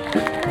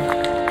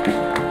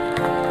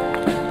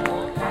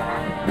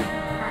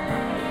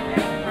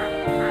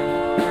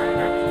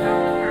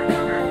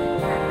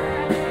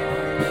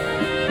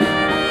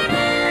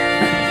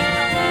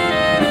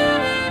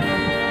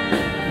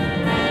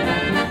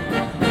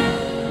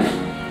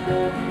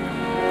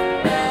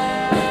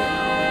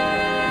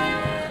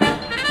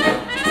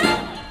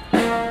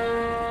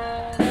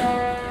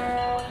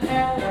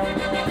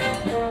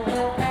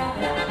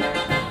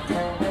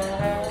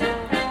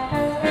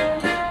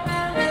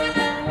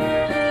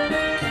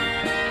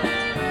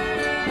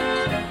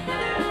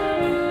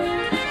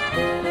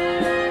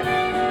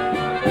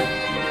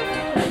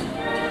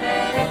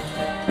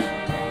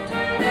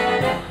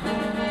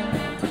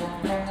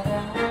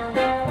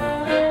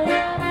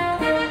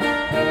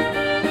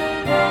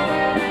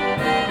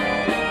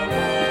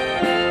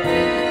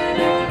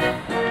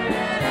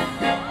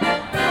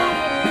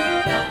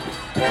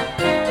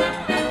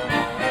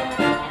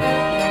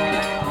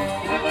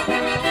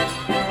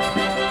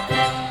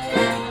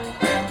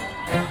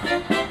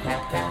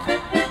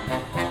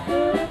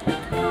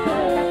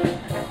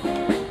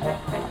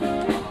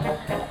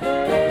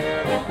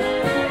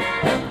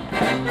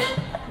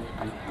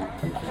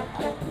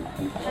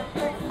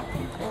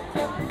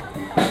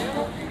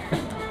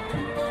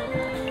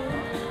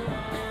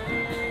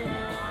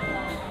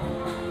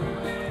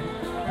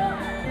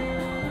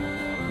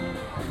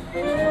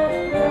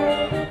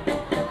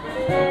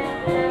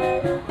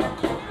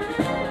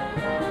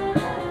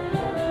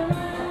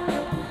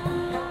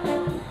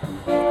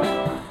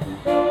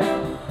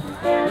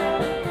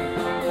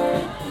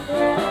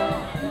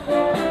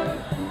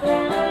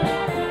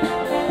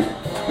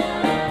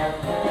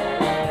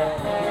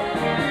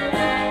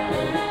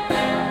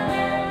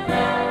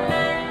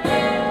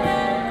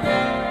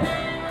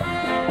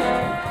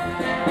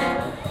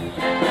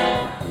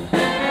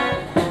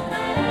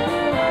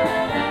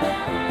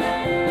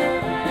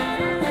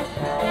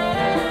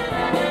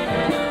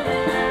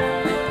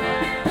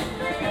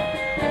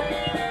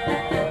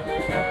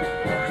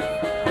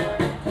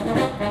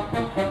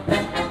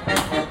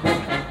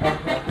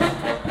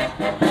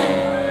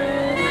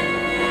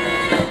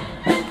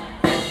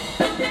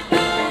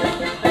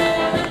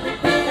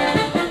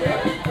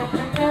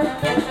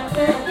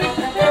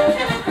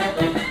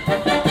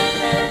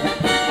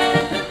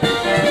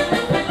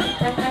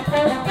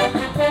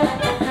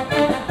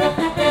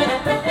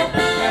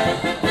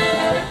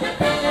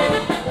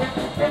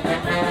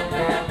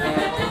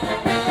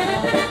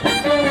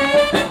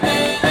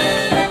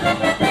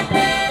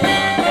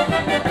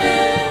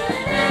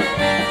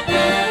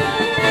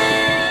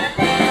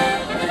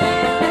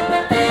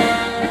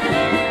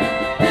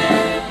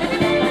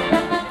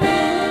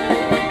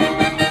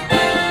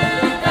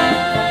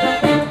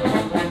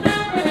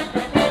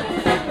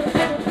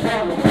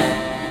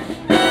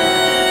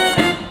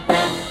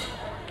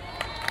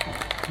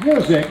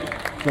 Music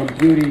from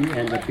Beauty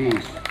and the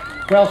Beast.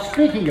 Well,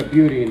 speaking of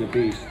Beauty and the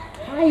Beast,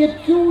 how you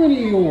doing,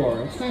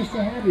 Eeyore? It's nice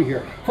to have you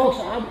here. Folks,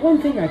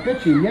 one thing I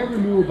bet you never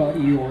knew about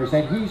Eeyore is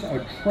that he's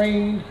a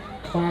trained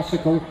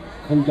classical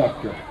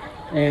conductor.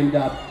 And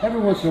every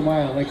once in a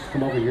while he likes to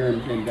come over here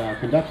and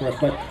conduct for us,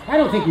 but I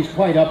don't think he's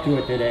quite up to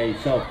it today.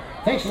 So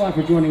thanks a lot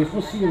for joining us.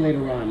 We'll see you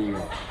later on,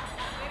 Eeyore.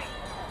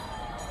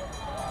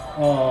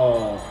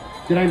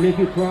 Oh, did I make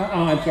you cry?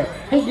 Oh, I'm sorry.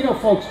 Hey, you know,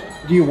 folks,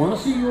 do you want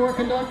to see Eeyore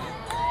conduct?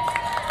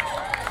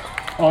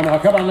 Oh, no,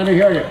 come on, let me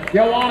hear you.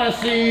 You want to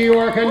see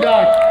Eeyore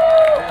conduct?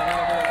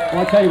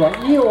 Well, I'll tell you what,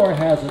 Eeyore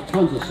has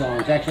tons of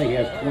songs. Actually, he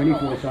has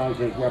 24 songs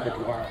in his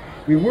repertoire.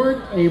 We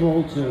weren't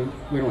able to,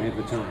 we don't have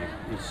the time.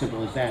 It's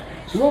simple as that.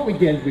 So what we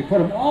did is we put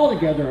them all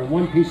together in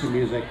one piece of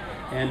music,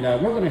 and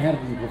we're going to have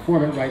them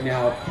perform it right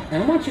now.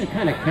 And I want you to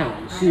kind of count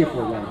and see if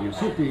we're right here.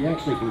 See if you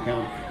actually can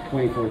count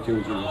 24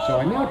 tunes in this. So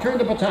I now turn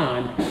the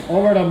baton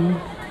over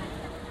to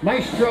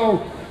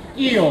Maestro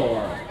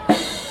Eeyore.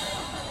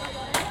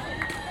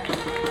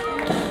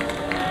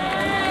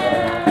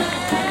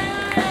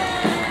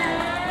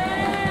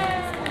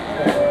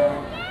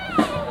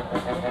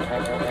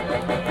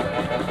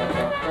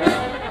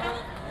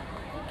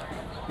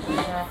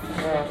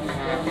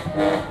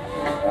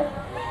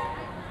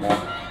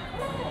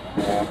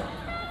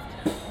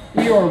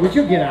 Eeyore, would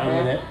you get on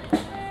with it?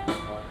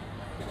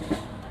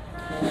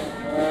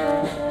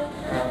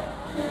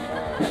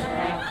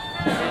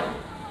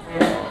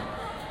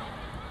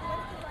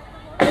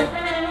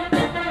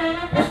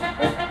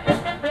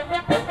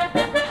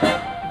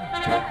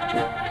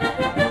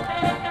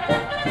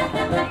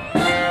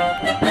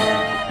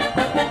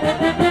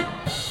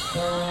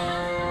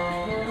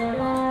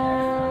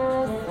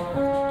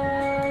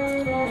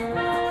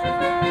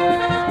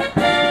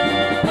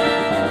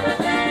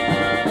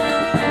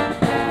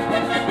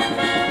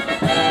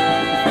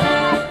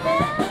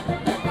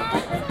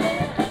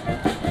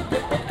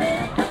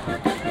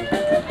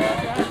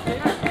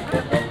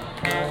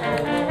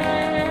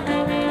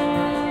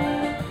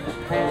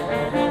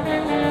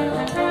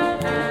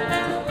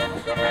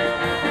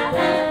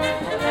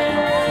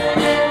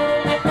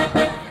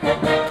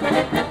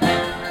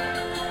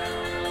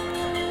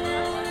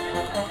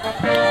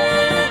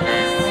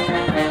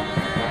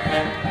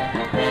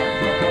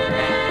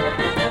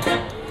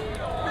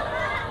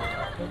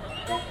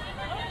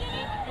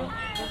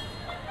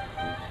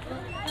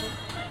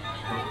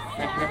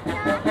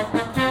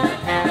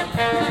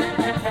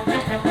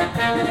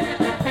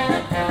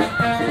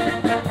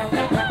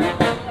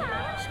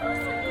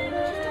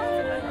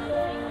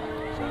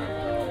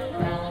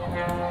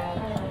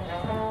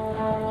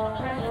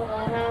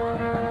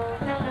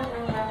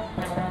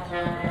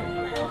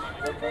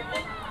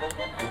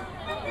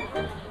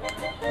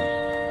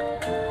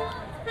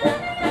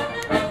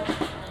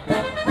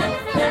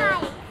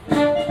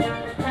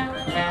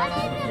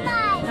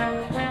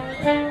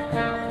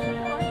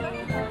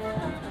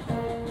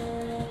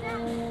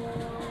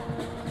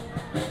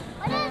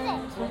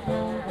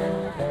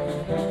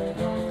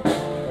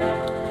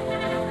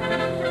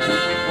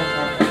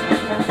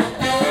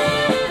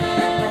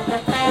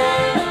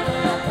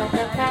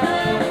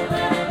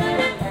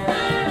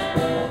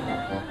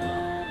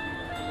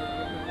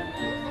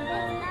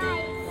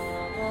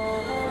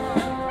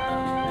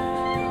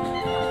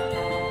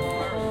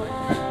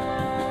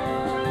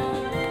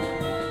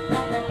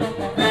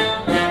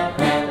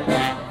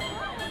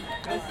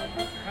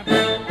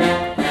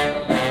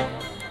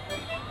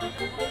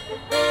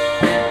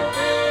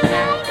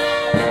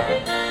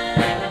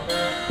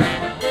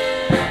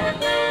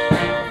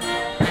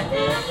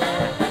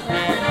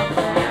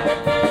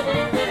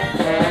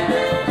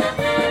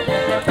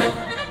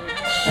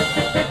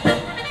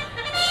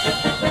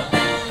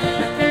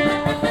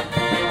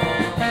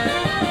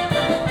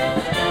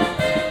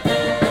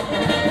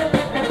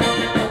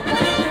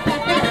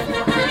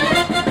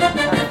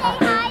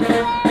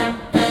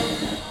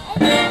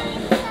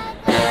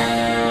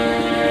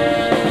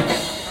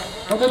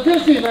 The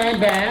Disneyland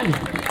Band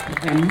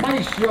and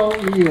Maestro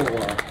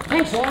Eeyore.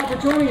 Thanks a lot for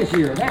joining us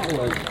here. That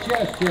was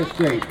just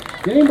great.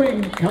 Did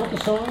anybody count the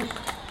songs?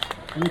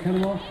 Any count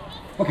them all?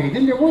 Okay,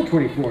 then there were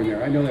 24 in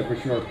there. I know that for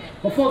sure.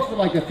 Well, folks, would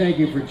like to thank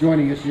you for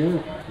joining us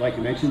here. I'd like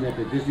to mention that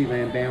the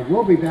Disneyland Band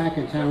will be back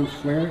in Town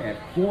Square at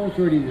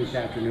 4:30 this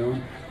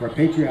afternoon for a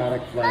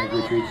patriotic flag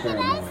retreat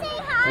ceremony.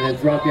 And then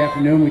throughout the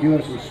afternoon, we do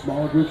have some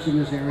small groups in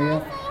this area.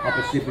 Up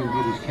at Sleeping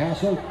Beauty's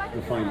Castle,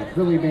 you'll find the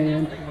Curly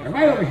Band. And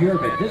right over here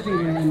at the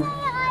Disneyland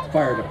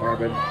Fire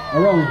Department,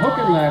 our own Hook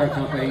and Ladder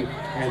Company,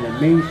 and the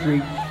Main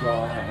Street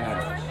Straw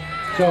Hatters.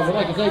 So we'd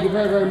like to thank you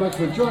very much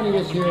for joining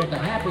us here at the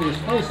happiest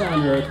place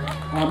on earth,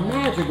 a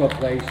magical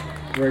place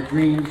where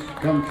dreams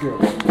come true.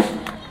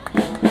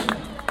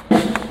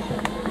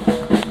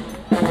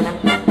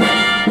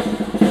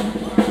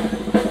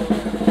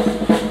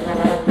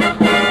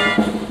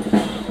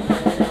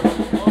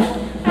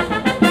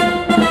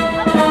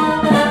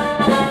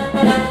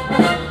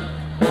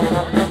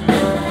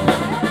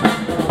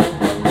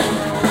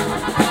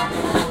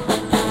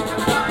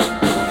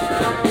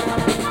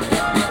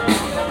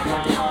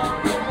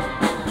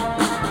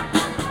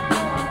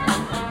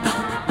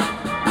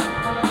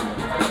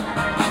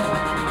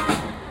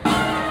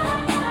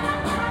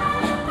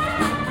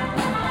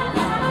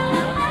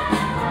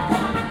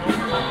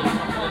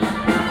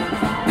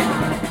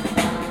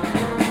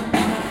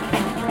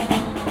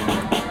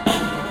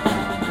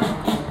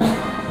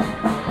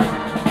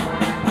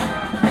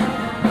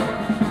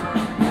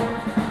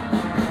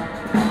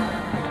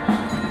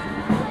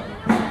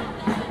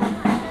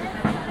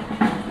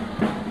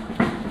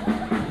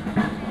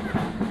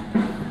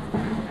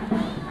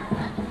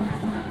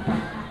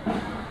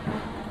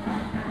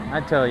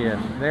 I tell you,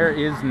 there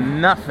is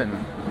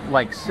nothing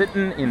like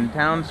sitting in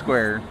town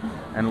square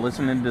and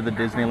listening to the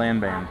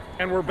Disneyland band.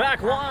 And we're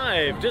back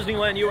live,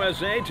 Disneyland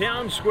USA,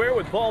 Town Square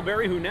with Paul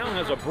Berry, who now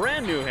has a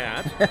brand new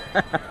hat.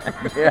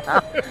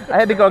 Yeah, I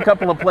had to go a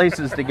couple of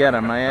places to get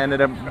them. I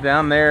ended up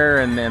down there,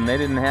 and then they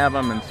didn't have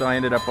them, and so I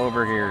ended up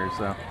over here.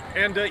 So.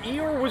 And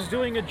Eeyore was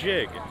doing a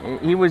jig.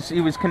 He was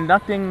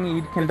conducting.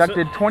 He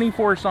conducted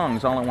 24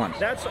 songs all at once.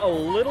 That's a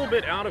little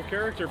bit out of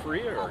character for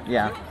Eeyore.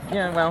 Yeah.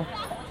 Well,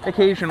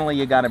 occasionally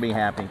you got to be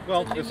happy.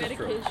 Well, this is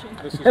true.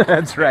 This is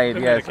That's right.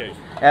 Yes, medication.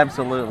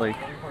 absolutely.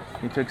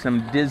 He took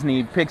some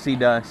Disney pixie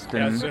dust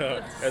and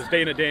as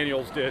Dana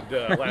Daniels did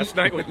last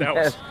night. With that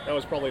Yes.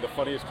 was probably the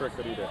funniest trick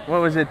that he did.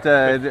 What was it?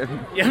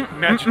 Yeah,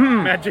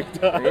 magic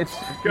dust. It's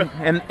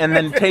and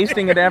then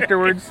tasting it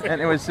afterwards, and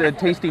it was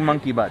tasty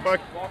monkey butts.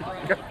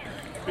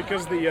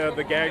 Because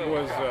the gag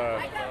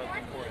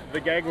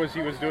was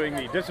he was doing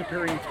the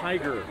disappearing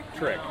tiger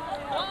trick,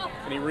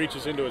 and he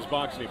reaches into his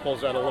box and he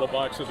pulls out a little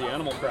box of the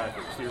animal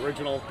crackers, the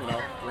original,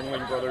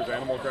 Ringling Brothers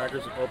animal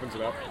crackers, and opens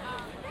it up.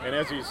 And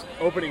as he's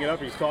opening it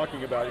up, he's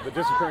talking about it, the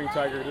disappearing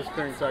tiger,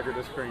 disappearing tiger,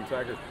 disappearing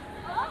tiger.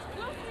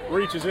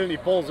 Reaches in and he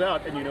pulls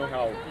out, and you know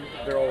how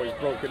they're always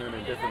broken in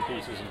different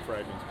pieces and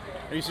fragments.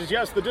 And he says,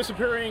 yes, the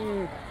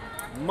disappearing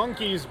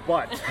monkey's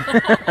butt.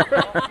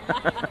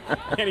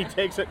 And he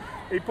takes it,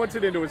 he puts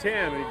it into his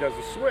hand, and he does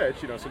the switch,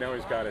 so now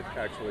he's got it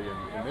actually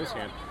in this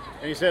hand.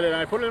 And he said, and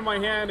I put it in my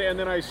hand, and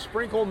then I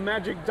sprinkle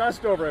magic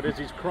dust over it as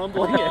he's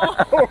crumbling it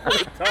over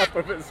the top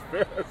of his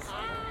fist.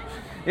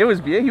 He was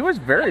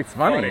very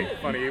funny.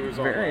 Funny. He was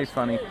very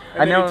funny.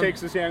 And then he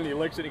takes his hand and he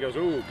licks it and he goes,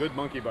 ooh, good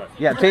monkey butt.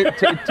 Yeah,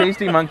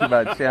 tasty monkey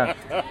butts. Yeah.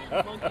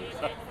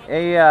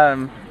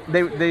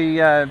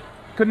 They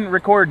couldn't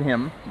record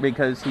him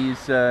because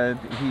he's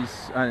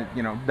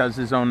does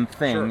his own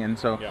thing, Sure. and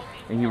so Yeah.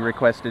 he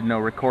requested no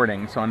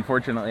recording. So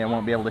unfortunately, I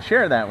won't be able to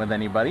share that with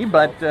anybody.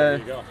 But There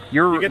you go.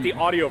 You get the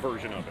audio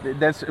version of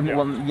it.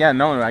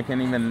 I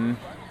can't even.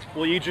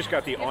 Well, you just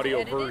got the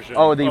audio version.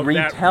 Oh, the of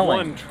retelling. That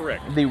one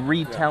trick. The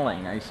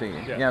retelling, I see.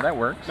 Yeah, that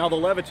works. Now the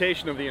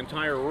levitation of the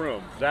entire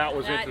room, that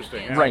was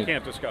interesting. And Right. I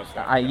can't discuss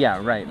that.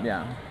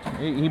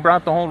 He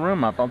brought the whole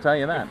room up, I'll tell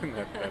you that.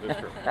 That is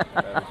true. That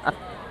is true.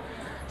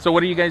 So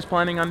what are you guys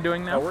planning on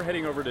doing now? We're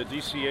heading over to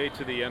DCA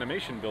to the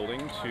animation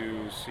building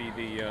to see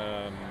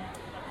the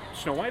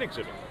Snow White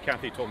exhibit.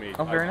 Kathy told me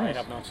very I nice.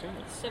 have not seen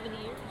it. 70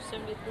 years,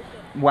 70th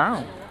birthday.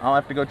 Wow, I'll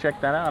have to go check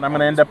that out. I'm going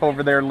to end up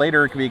over there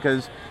later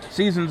because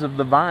Seasons of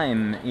the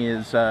Vine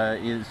is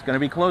going to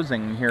be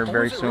closing here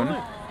very is it soon,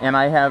 really? and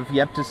I have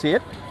yet to see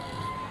it.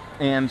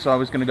 And so I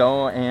was going to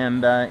go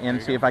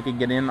and see if I could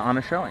get in on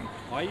a showing.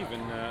 I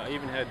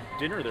even had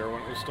dinner there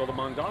when it was still the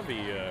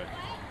Mondavi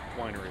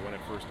winery when it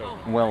first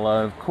opened. Well,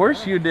 of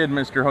course you did,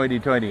 Mr.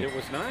 Hoity-Toity. It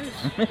was nice.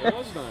 It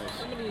was nice.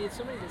 Somebody needs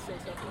to say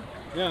something.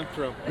 Yeah,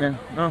 true.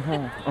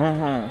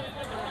 Yeah.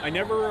 I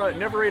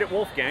never ate at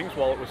Wolfgang's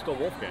while it was still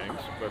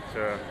Wolfgang's, but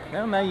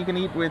Well, now you can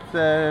eat with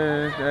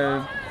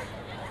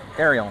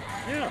Ariel.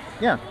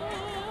 yeah,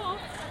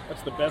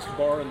 that's the best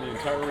bar in the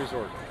entire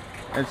resort.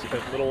 That's,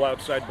 That little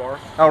outside bar.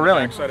 Oh,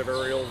 really? Backside of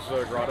Ariel's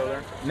grotto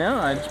there.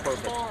 no, It's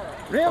perfect.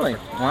 really?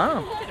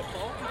 Wow.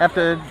 Have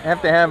to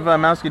have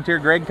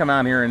Mouseketeer Greg come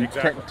out here and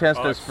Exactly. test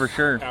us It's for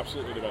sure.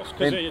 Absolutely the best.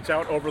 Because They- it's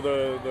out over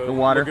the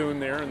water. lagoon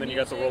there, and then you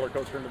got the roller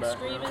coaster in the back.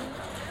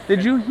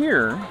 Did you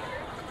hear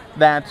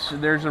that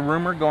there's a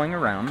rumor going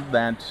around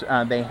that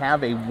they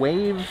have a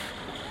wave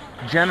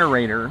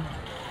generator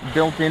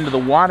built into the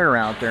water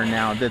out there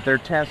now that they're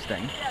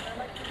testing?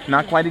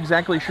 Not quite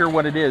exactly sure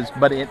what it is,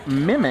 but it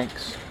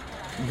mimics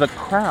the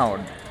crowd.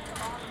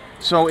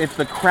 So if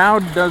the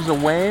crowd does a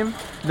wave,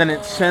 then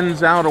it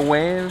sends out a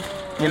wave.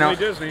 Only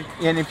Disney.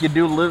 And if you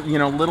do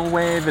little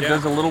wave, it Yeah.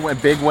 does a little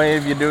wave. Big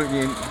wave, you do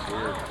it.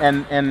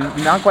 And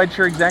not quite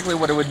sure exactly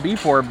what it would be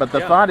for, but the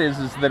Yeah. thought is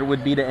that it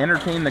would be to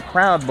entertain the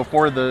crowd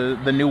before the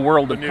new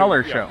World of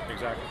Color show.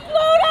 Exactly.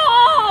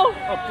 Pluto!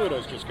 Oh,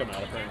 Pluto's just come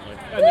out apparently,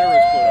 and there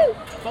is Pluto,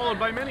 followed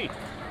by Minnie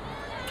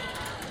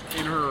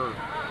in her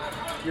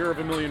Year of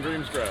a Million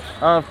Dreams dress.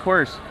 Of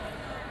course,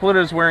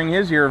 Pluto's wearing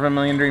his Year of a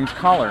Million Dreams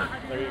collar.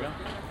 There you go.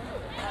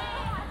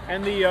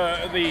 And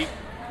the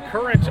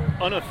current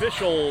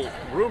unofficial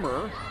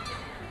rumor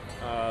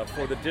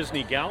for the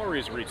Disney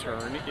Gallery's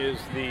return is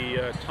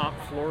the top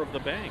floor of the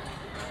bank.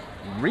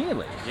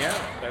 Really? Yeah,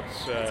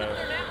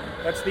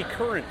 that's the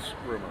current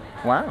rumor.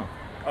 Wow.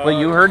 Well,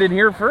 you heard it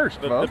here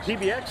first, The folks.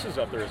 PBX is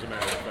up there, as a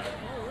matter of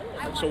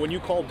fact. So when you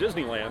call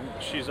Disneyland,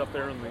 she's up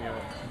there in the.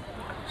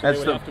 So That's they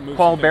would the have to move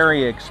Paul some things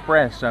Berry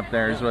Express up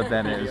there is what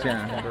that is. Paul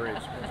Yeah. Berry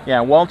Express.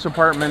 Yeah. Walt's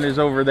apartment is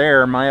over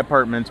there. My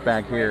apartment's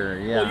back here.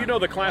 Yeah. Well, you know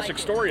the classic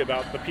story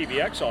about the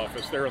PBX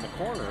office there in the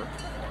corner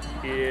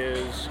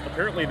is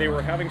apparently they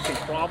were having some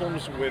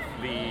problems with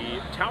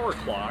the tower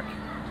clock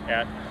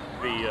at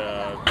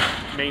the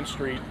Main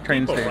Street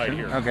Train depot station. right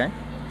here. Okay.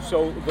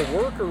 So the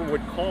worker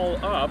would call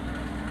up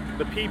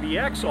the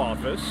PBX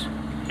office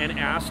and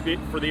ask it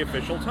for the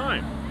official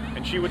time.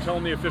 And she would tell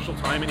him the official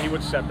time and he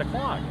would set the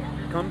clock.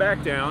 Come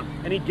back down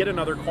and he'd get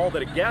another call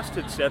that a guest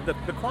had said that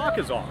the clock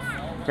is off.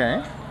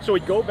 Okay. So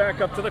he'd go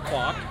back up to the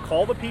clock,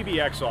 call the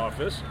PBX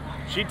office.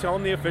 She'd tell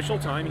him the official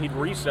time. He'd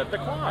reset the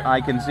clock.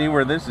 I can see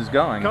where this is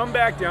going. Come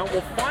back down.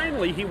 Well,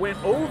 finally, he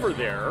went over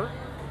there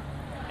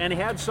and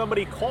had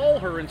somebody call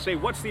her and say,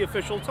 "What's the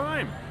official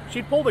time?"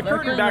 She'd pull the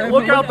curtain back,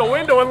 look out the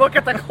window, and look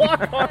at the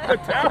clock on the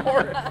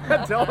tower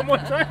and tell him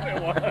what time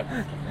it was.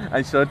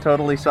 I so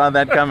totally saw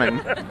that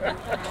coming.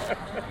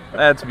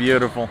 That's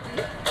beautiful.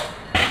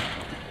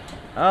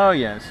 Oh,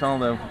 yes, all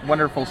the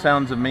wonderful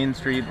sounds of Main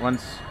Street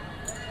once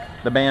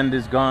the band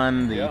is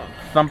gone, the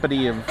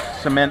thumpity of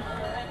cement.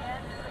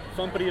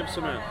 Thumpity of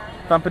cement.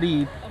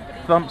 Thumpity,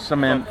 thump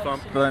cement.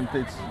 Thump.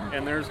 It's,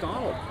 And there's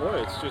Donald.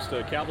 Boy, it's just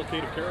a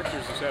cavalcade of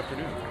characters this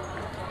afternoon.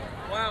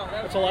 Wow,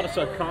 that's a lot of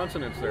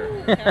subconsonants there.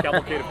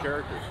 Cavalcade of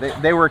characters.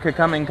 they were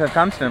coming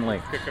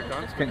constantly.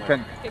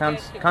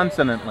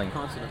 Consonantly.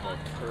 Consonantly,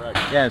 correct.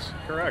 Yes.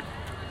 Correct.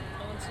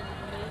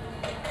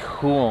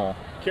 Cool.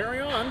 Carry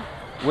on.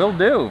 Will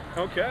do.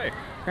 Okay.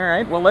 All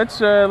right. Well, let's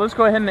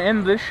go ahead and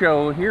end this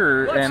show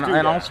here, and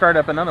I'll start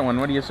up another one.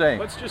 What do you say?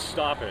 Let's just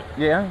stop it.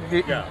 Yeah.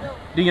 Yeah.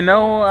 Do you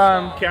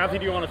know? Kathy,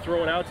 do you want to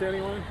throw it out to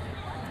anyone?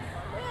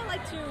 Well, I'd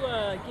like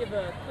to give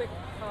a quick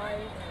hi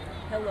and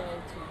hello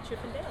to Chip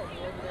and Dale,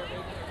 who are over there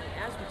waiting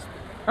as we speak.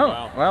 Oh,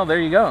 wow. Well, there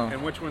you go.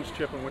 And which one's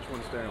Chip and which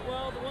one's Dale?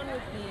 Well, the one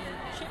with the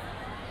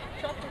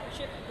chocolate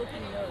chip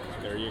looking nose.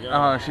 There you go.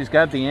 Oh, she's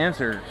got the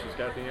answer. She's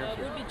got the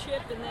answer. Would be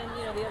Chip, and then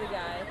the other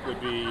guy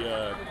would be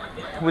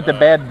with the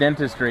bad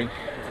dentistry.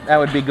 That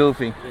would be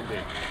Goofy.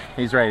 Indeed.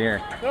 He's right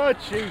here. Oh,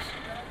 jeez.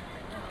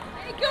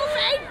 Hey,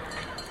 Goofy!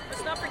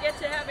 Let's not forget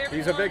to have everyone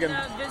He's a big one.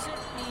 Visit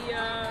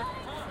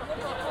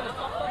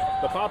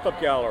The pop-up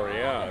gallery,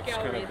 yeah. It's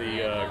gallery kind of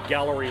at the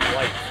gallery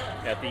light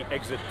at the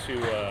exit to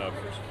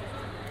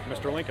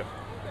Mr. Lincoln.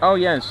 Oh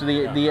yes,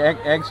 the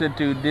exit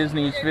to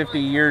Disney's 50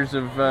 years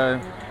of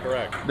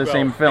correct. The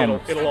same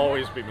film. It'll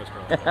always be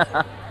Mr. Lincoln.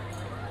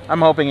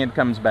 I'm hoping it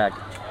comes back.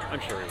 I'm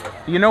sure he will.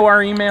 Do you know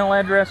our email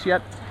address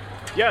yet?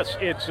 Yes,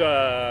 it's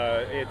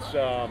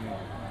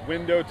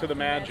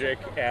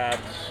WindowtotheMagic at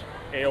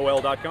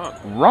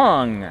AOL.com.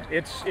 Wrong.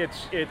 It's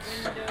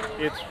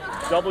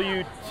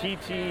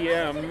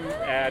WTTM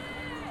at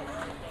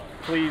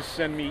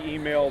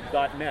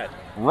pleasesendmeemail.net.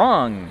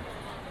 Wrong.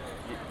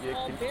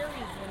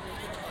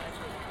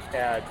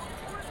 At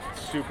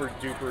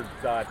superduper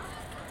dot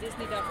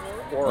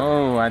Disney.org.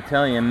 Oh, I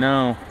tell you,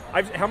 no.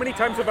 How many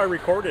times have I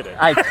recorded it?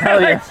 I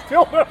tell you. I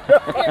still don't know.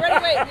 Okay,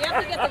 ready, wait. We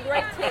have to get the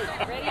right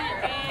tape. Ready?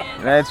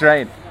 And That's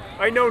right.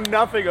 I know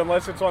nothing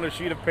unless it's on a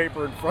sheet of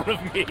paper in front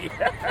of me.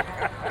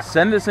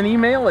 Send us an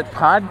email at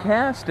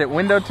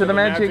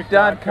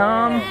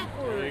podcast@windowtothemagic.com.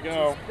 There you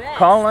go.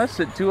 Call us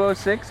at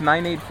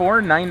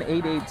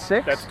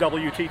 206-984-9886. That's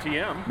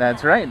WTTM.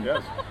 That's right.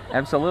 Yes.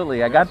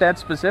 Absolutely. I got that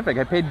specific.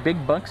 I paid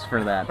big bucks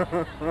for that.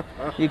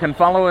 You can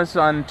follow us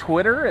on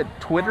Twitter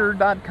at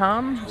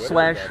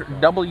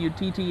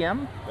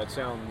twitter.com/WTTM. That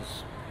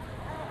sounds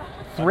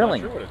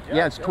thrilling.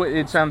 Yes,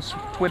 it sounds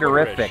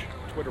Twitterific.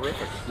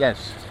 Twitterific.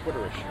 Yes.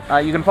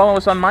 Twitterish. You can follow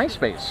us on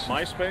MySpace.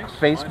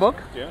 Facebook.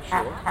 Yeah,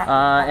 sure.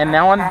 And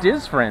now on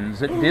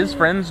DizFriends at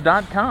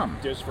DizFriends.com.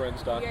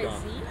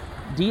 DizFriends.com.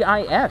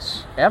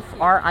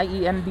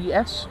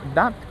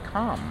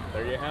 DISFRIENDS.com.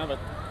 There you have it.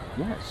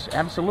 Yes,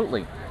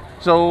 absolutely.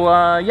 So,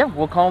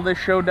 we'll call this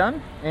show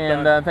done.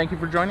 And thank you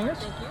for joining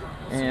us.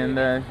 Thank you.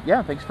 And,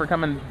 thanks for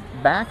coming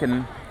back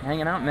and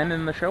hanging out and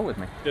ending the show with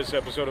me. This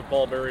episode of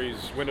Paul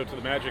Berry's Window to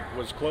the Magic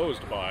was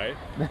closed by...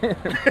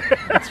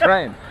 That's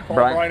right.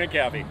 Brian and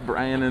Kathy.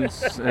 Brian and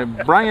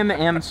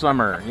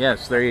Summer.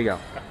 Yes, there you go.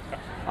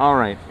 All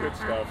right. Good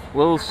stuff.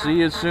 We'll see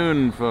you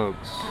soon,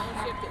 folks.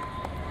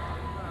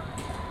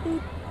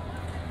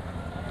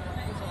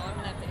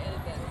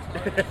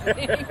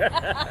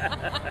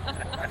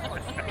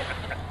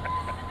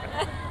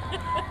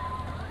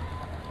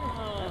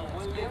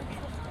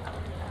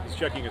 He's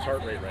checking his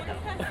heart rate right now.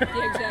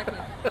 Yeah, exactly.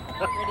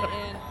 Ready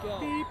and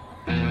go.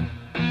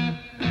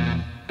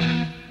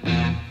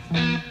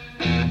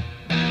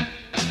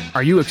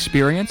 Are you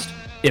experienced?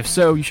 If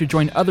so, you should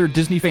join other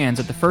Disney fans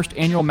at the first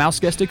annual Mouse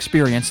Guest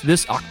Experience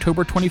this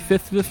October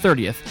 25th to the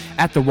 30th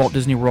at the Walt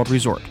Disney World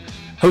Resort.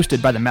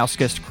 Hosted by the Mouse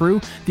Guest crew,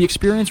 the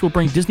experience will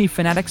bring Disney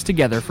fanatics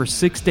together for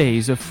 6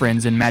 days of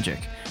friends and magic.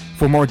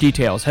 For more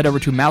details, head over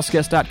to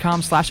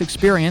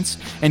mouseguest.com/experience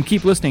and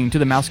keep listening to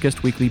the Mouse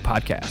Guest Weekly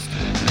podcast.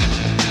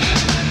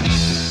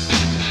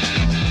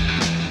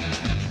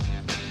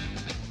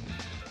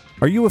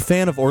 Are you a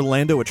fan of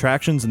Orlando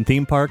attractions and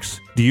theme parks?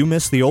 Do you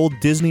miss the old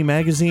Disney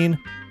magazine?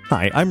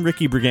 Hi, I'm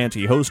Ricky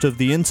Briganti, host of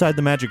the Inside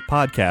the Magic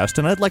podcast,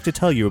 and I'd like to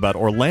tell you about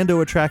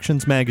Orlando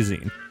Attractions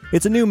Magazine.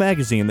 It's a new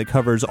magazine that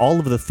covers all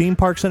of the theme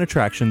parks and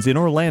attractions in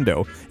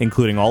Orlando,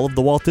 including all of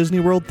the Walt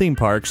Disney World theme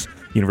parks,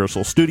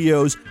 Universal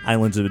Studios,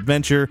 Islands of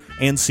Adventure,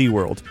 and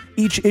SeaWorld.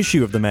 Each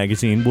issue of the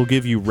magazine will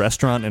give you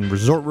restaurant and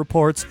resort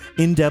reports,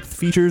 in-depth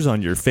features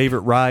on your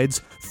favorite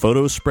rides,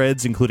 photo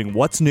spreads including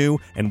what's new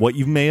and what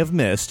you may have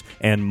missed,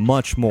 and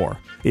much more.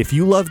 If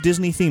you love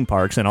Disney theme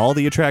parks and all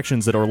the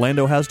attractions that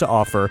Orlando has to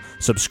offer,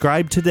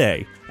 subscribe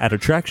today at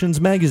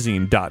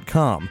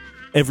attractionsmagazine.com.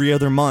 Every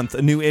other month,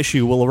 a new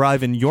issue will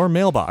arrive in your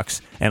mailbox,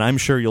 and I'm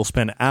sure you'll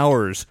spend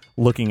hours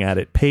looking at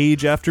it,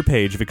 page after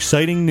page of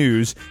exciting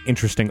news,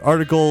 interesting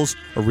articles,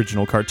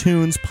 original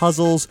cartoons,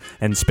 puzzles,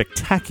 and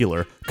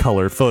spectacular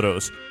color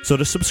photos. So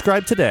to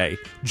subscribe today,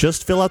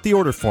 just fill out the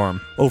order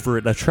form over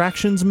at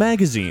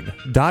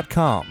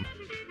attractionsmagazine.com.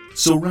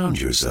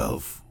 Surround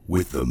yourself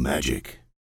with the magic.